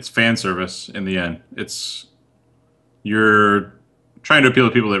fan service in the end. You're trying to appeal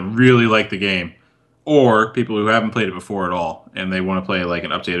to people that really like the game, or people who haven't played it before at all, and they want to play like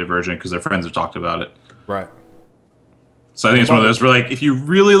an updated version because their friends have talked about it. Right. So I think it's one of those where, like, if you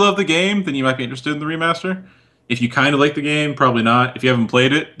really love the game, then you might be interested in the remaster. If you kind of like the game, probably not. If you haven't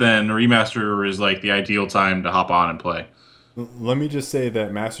played it, then a remaster is like the ideal time to hop on and play. Let me just say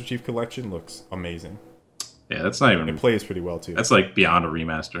that Master Chief Collection looks amazing. Yeah, that's not even... It plays pretty well, too. That's like beyond a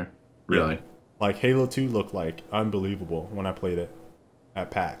remaster, really. Yeah. Like, Halo 2 looked like unbelievable when I played it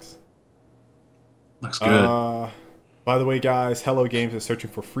at PAX. Looks good. By the way, guys, Hello Games is searching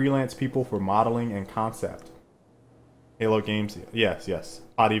for freelance people for modeling and concept. Halo Games, yes.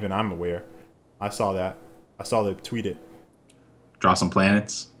 Not even I'm aware. I saw that. I saw they tweeted. Draw some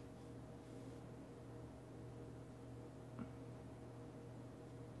planets.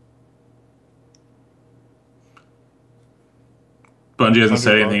 Bungie hasn't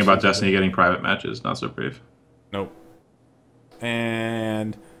said anything about Destiny getting private matches. Not so brave. Nope.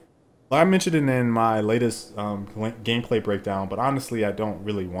 And I mentioned it in my latest gameplay breakdown, but honestly, I don't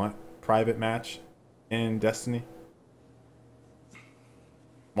really want private match in Destiny.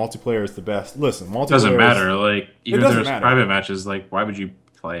 Multiplayer is the best. Listen, multiplayer doesn't matter. Like, even if there's matter. private matches, like, why would you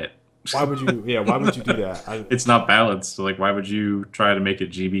play it? Why would you? Yeah, why would you do that? It's not balanced. So, like, why would you try to make it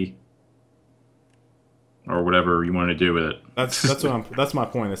GB or whatever you want to do with it? That's my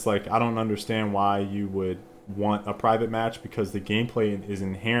point. It's like, I don't understand why you would want a private match, because the gameplay is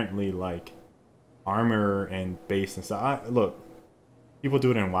inherently like armor and base and stuff. Look, people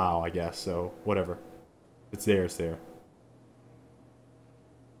do it in WoW, I guess. So whatever, it's there. It's there.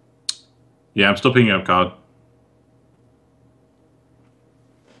 Yeah, I'm still picking up COD.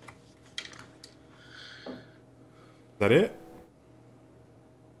 Is that it?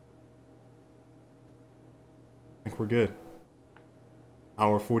 I think we're good.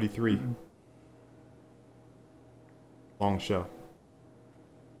 Hour 43. Long show.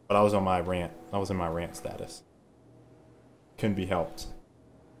 But I was on my rant. I was in my rant status. Couldn't be helped.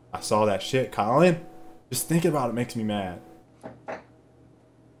 I saw that shit, Colin. Just thinking about it makes me mad.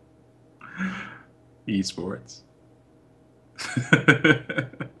 Esports.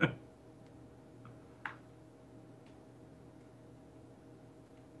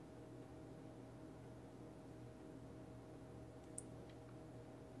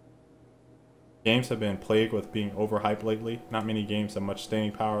 Games have been plagued with being overhyped lately. Not many games have much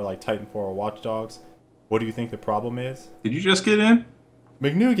staying power like Titanfall or Watch Dogs. What do you think the problem is? Did you just get in?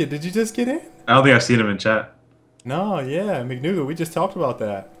 McNugget, did you just get in? I don't think I've seen him in chat. No, yeah, McNugget, we just talked about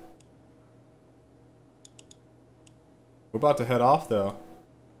that. We're about to head off, though.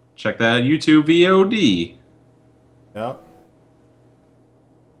 Check that YouTube VOD. Yep.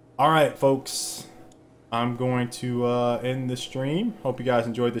 All right, folks. I'm going to end the stream. Hope you guys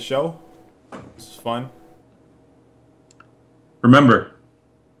enjoyed the show. This was fun. Remember,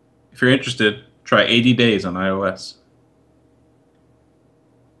 if you're interested, try 80 days on iOS.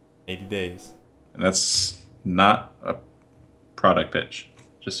 80 days. And that's not a product pitch.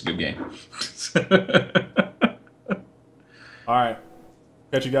 Just a good game. All right.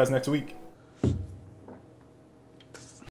 Catch you guys next week.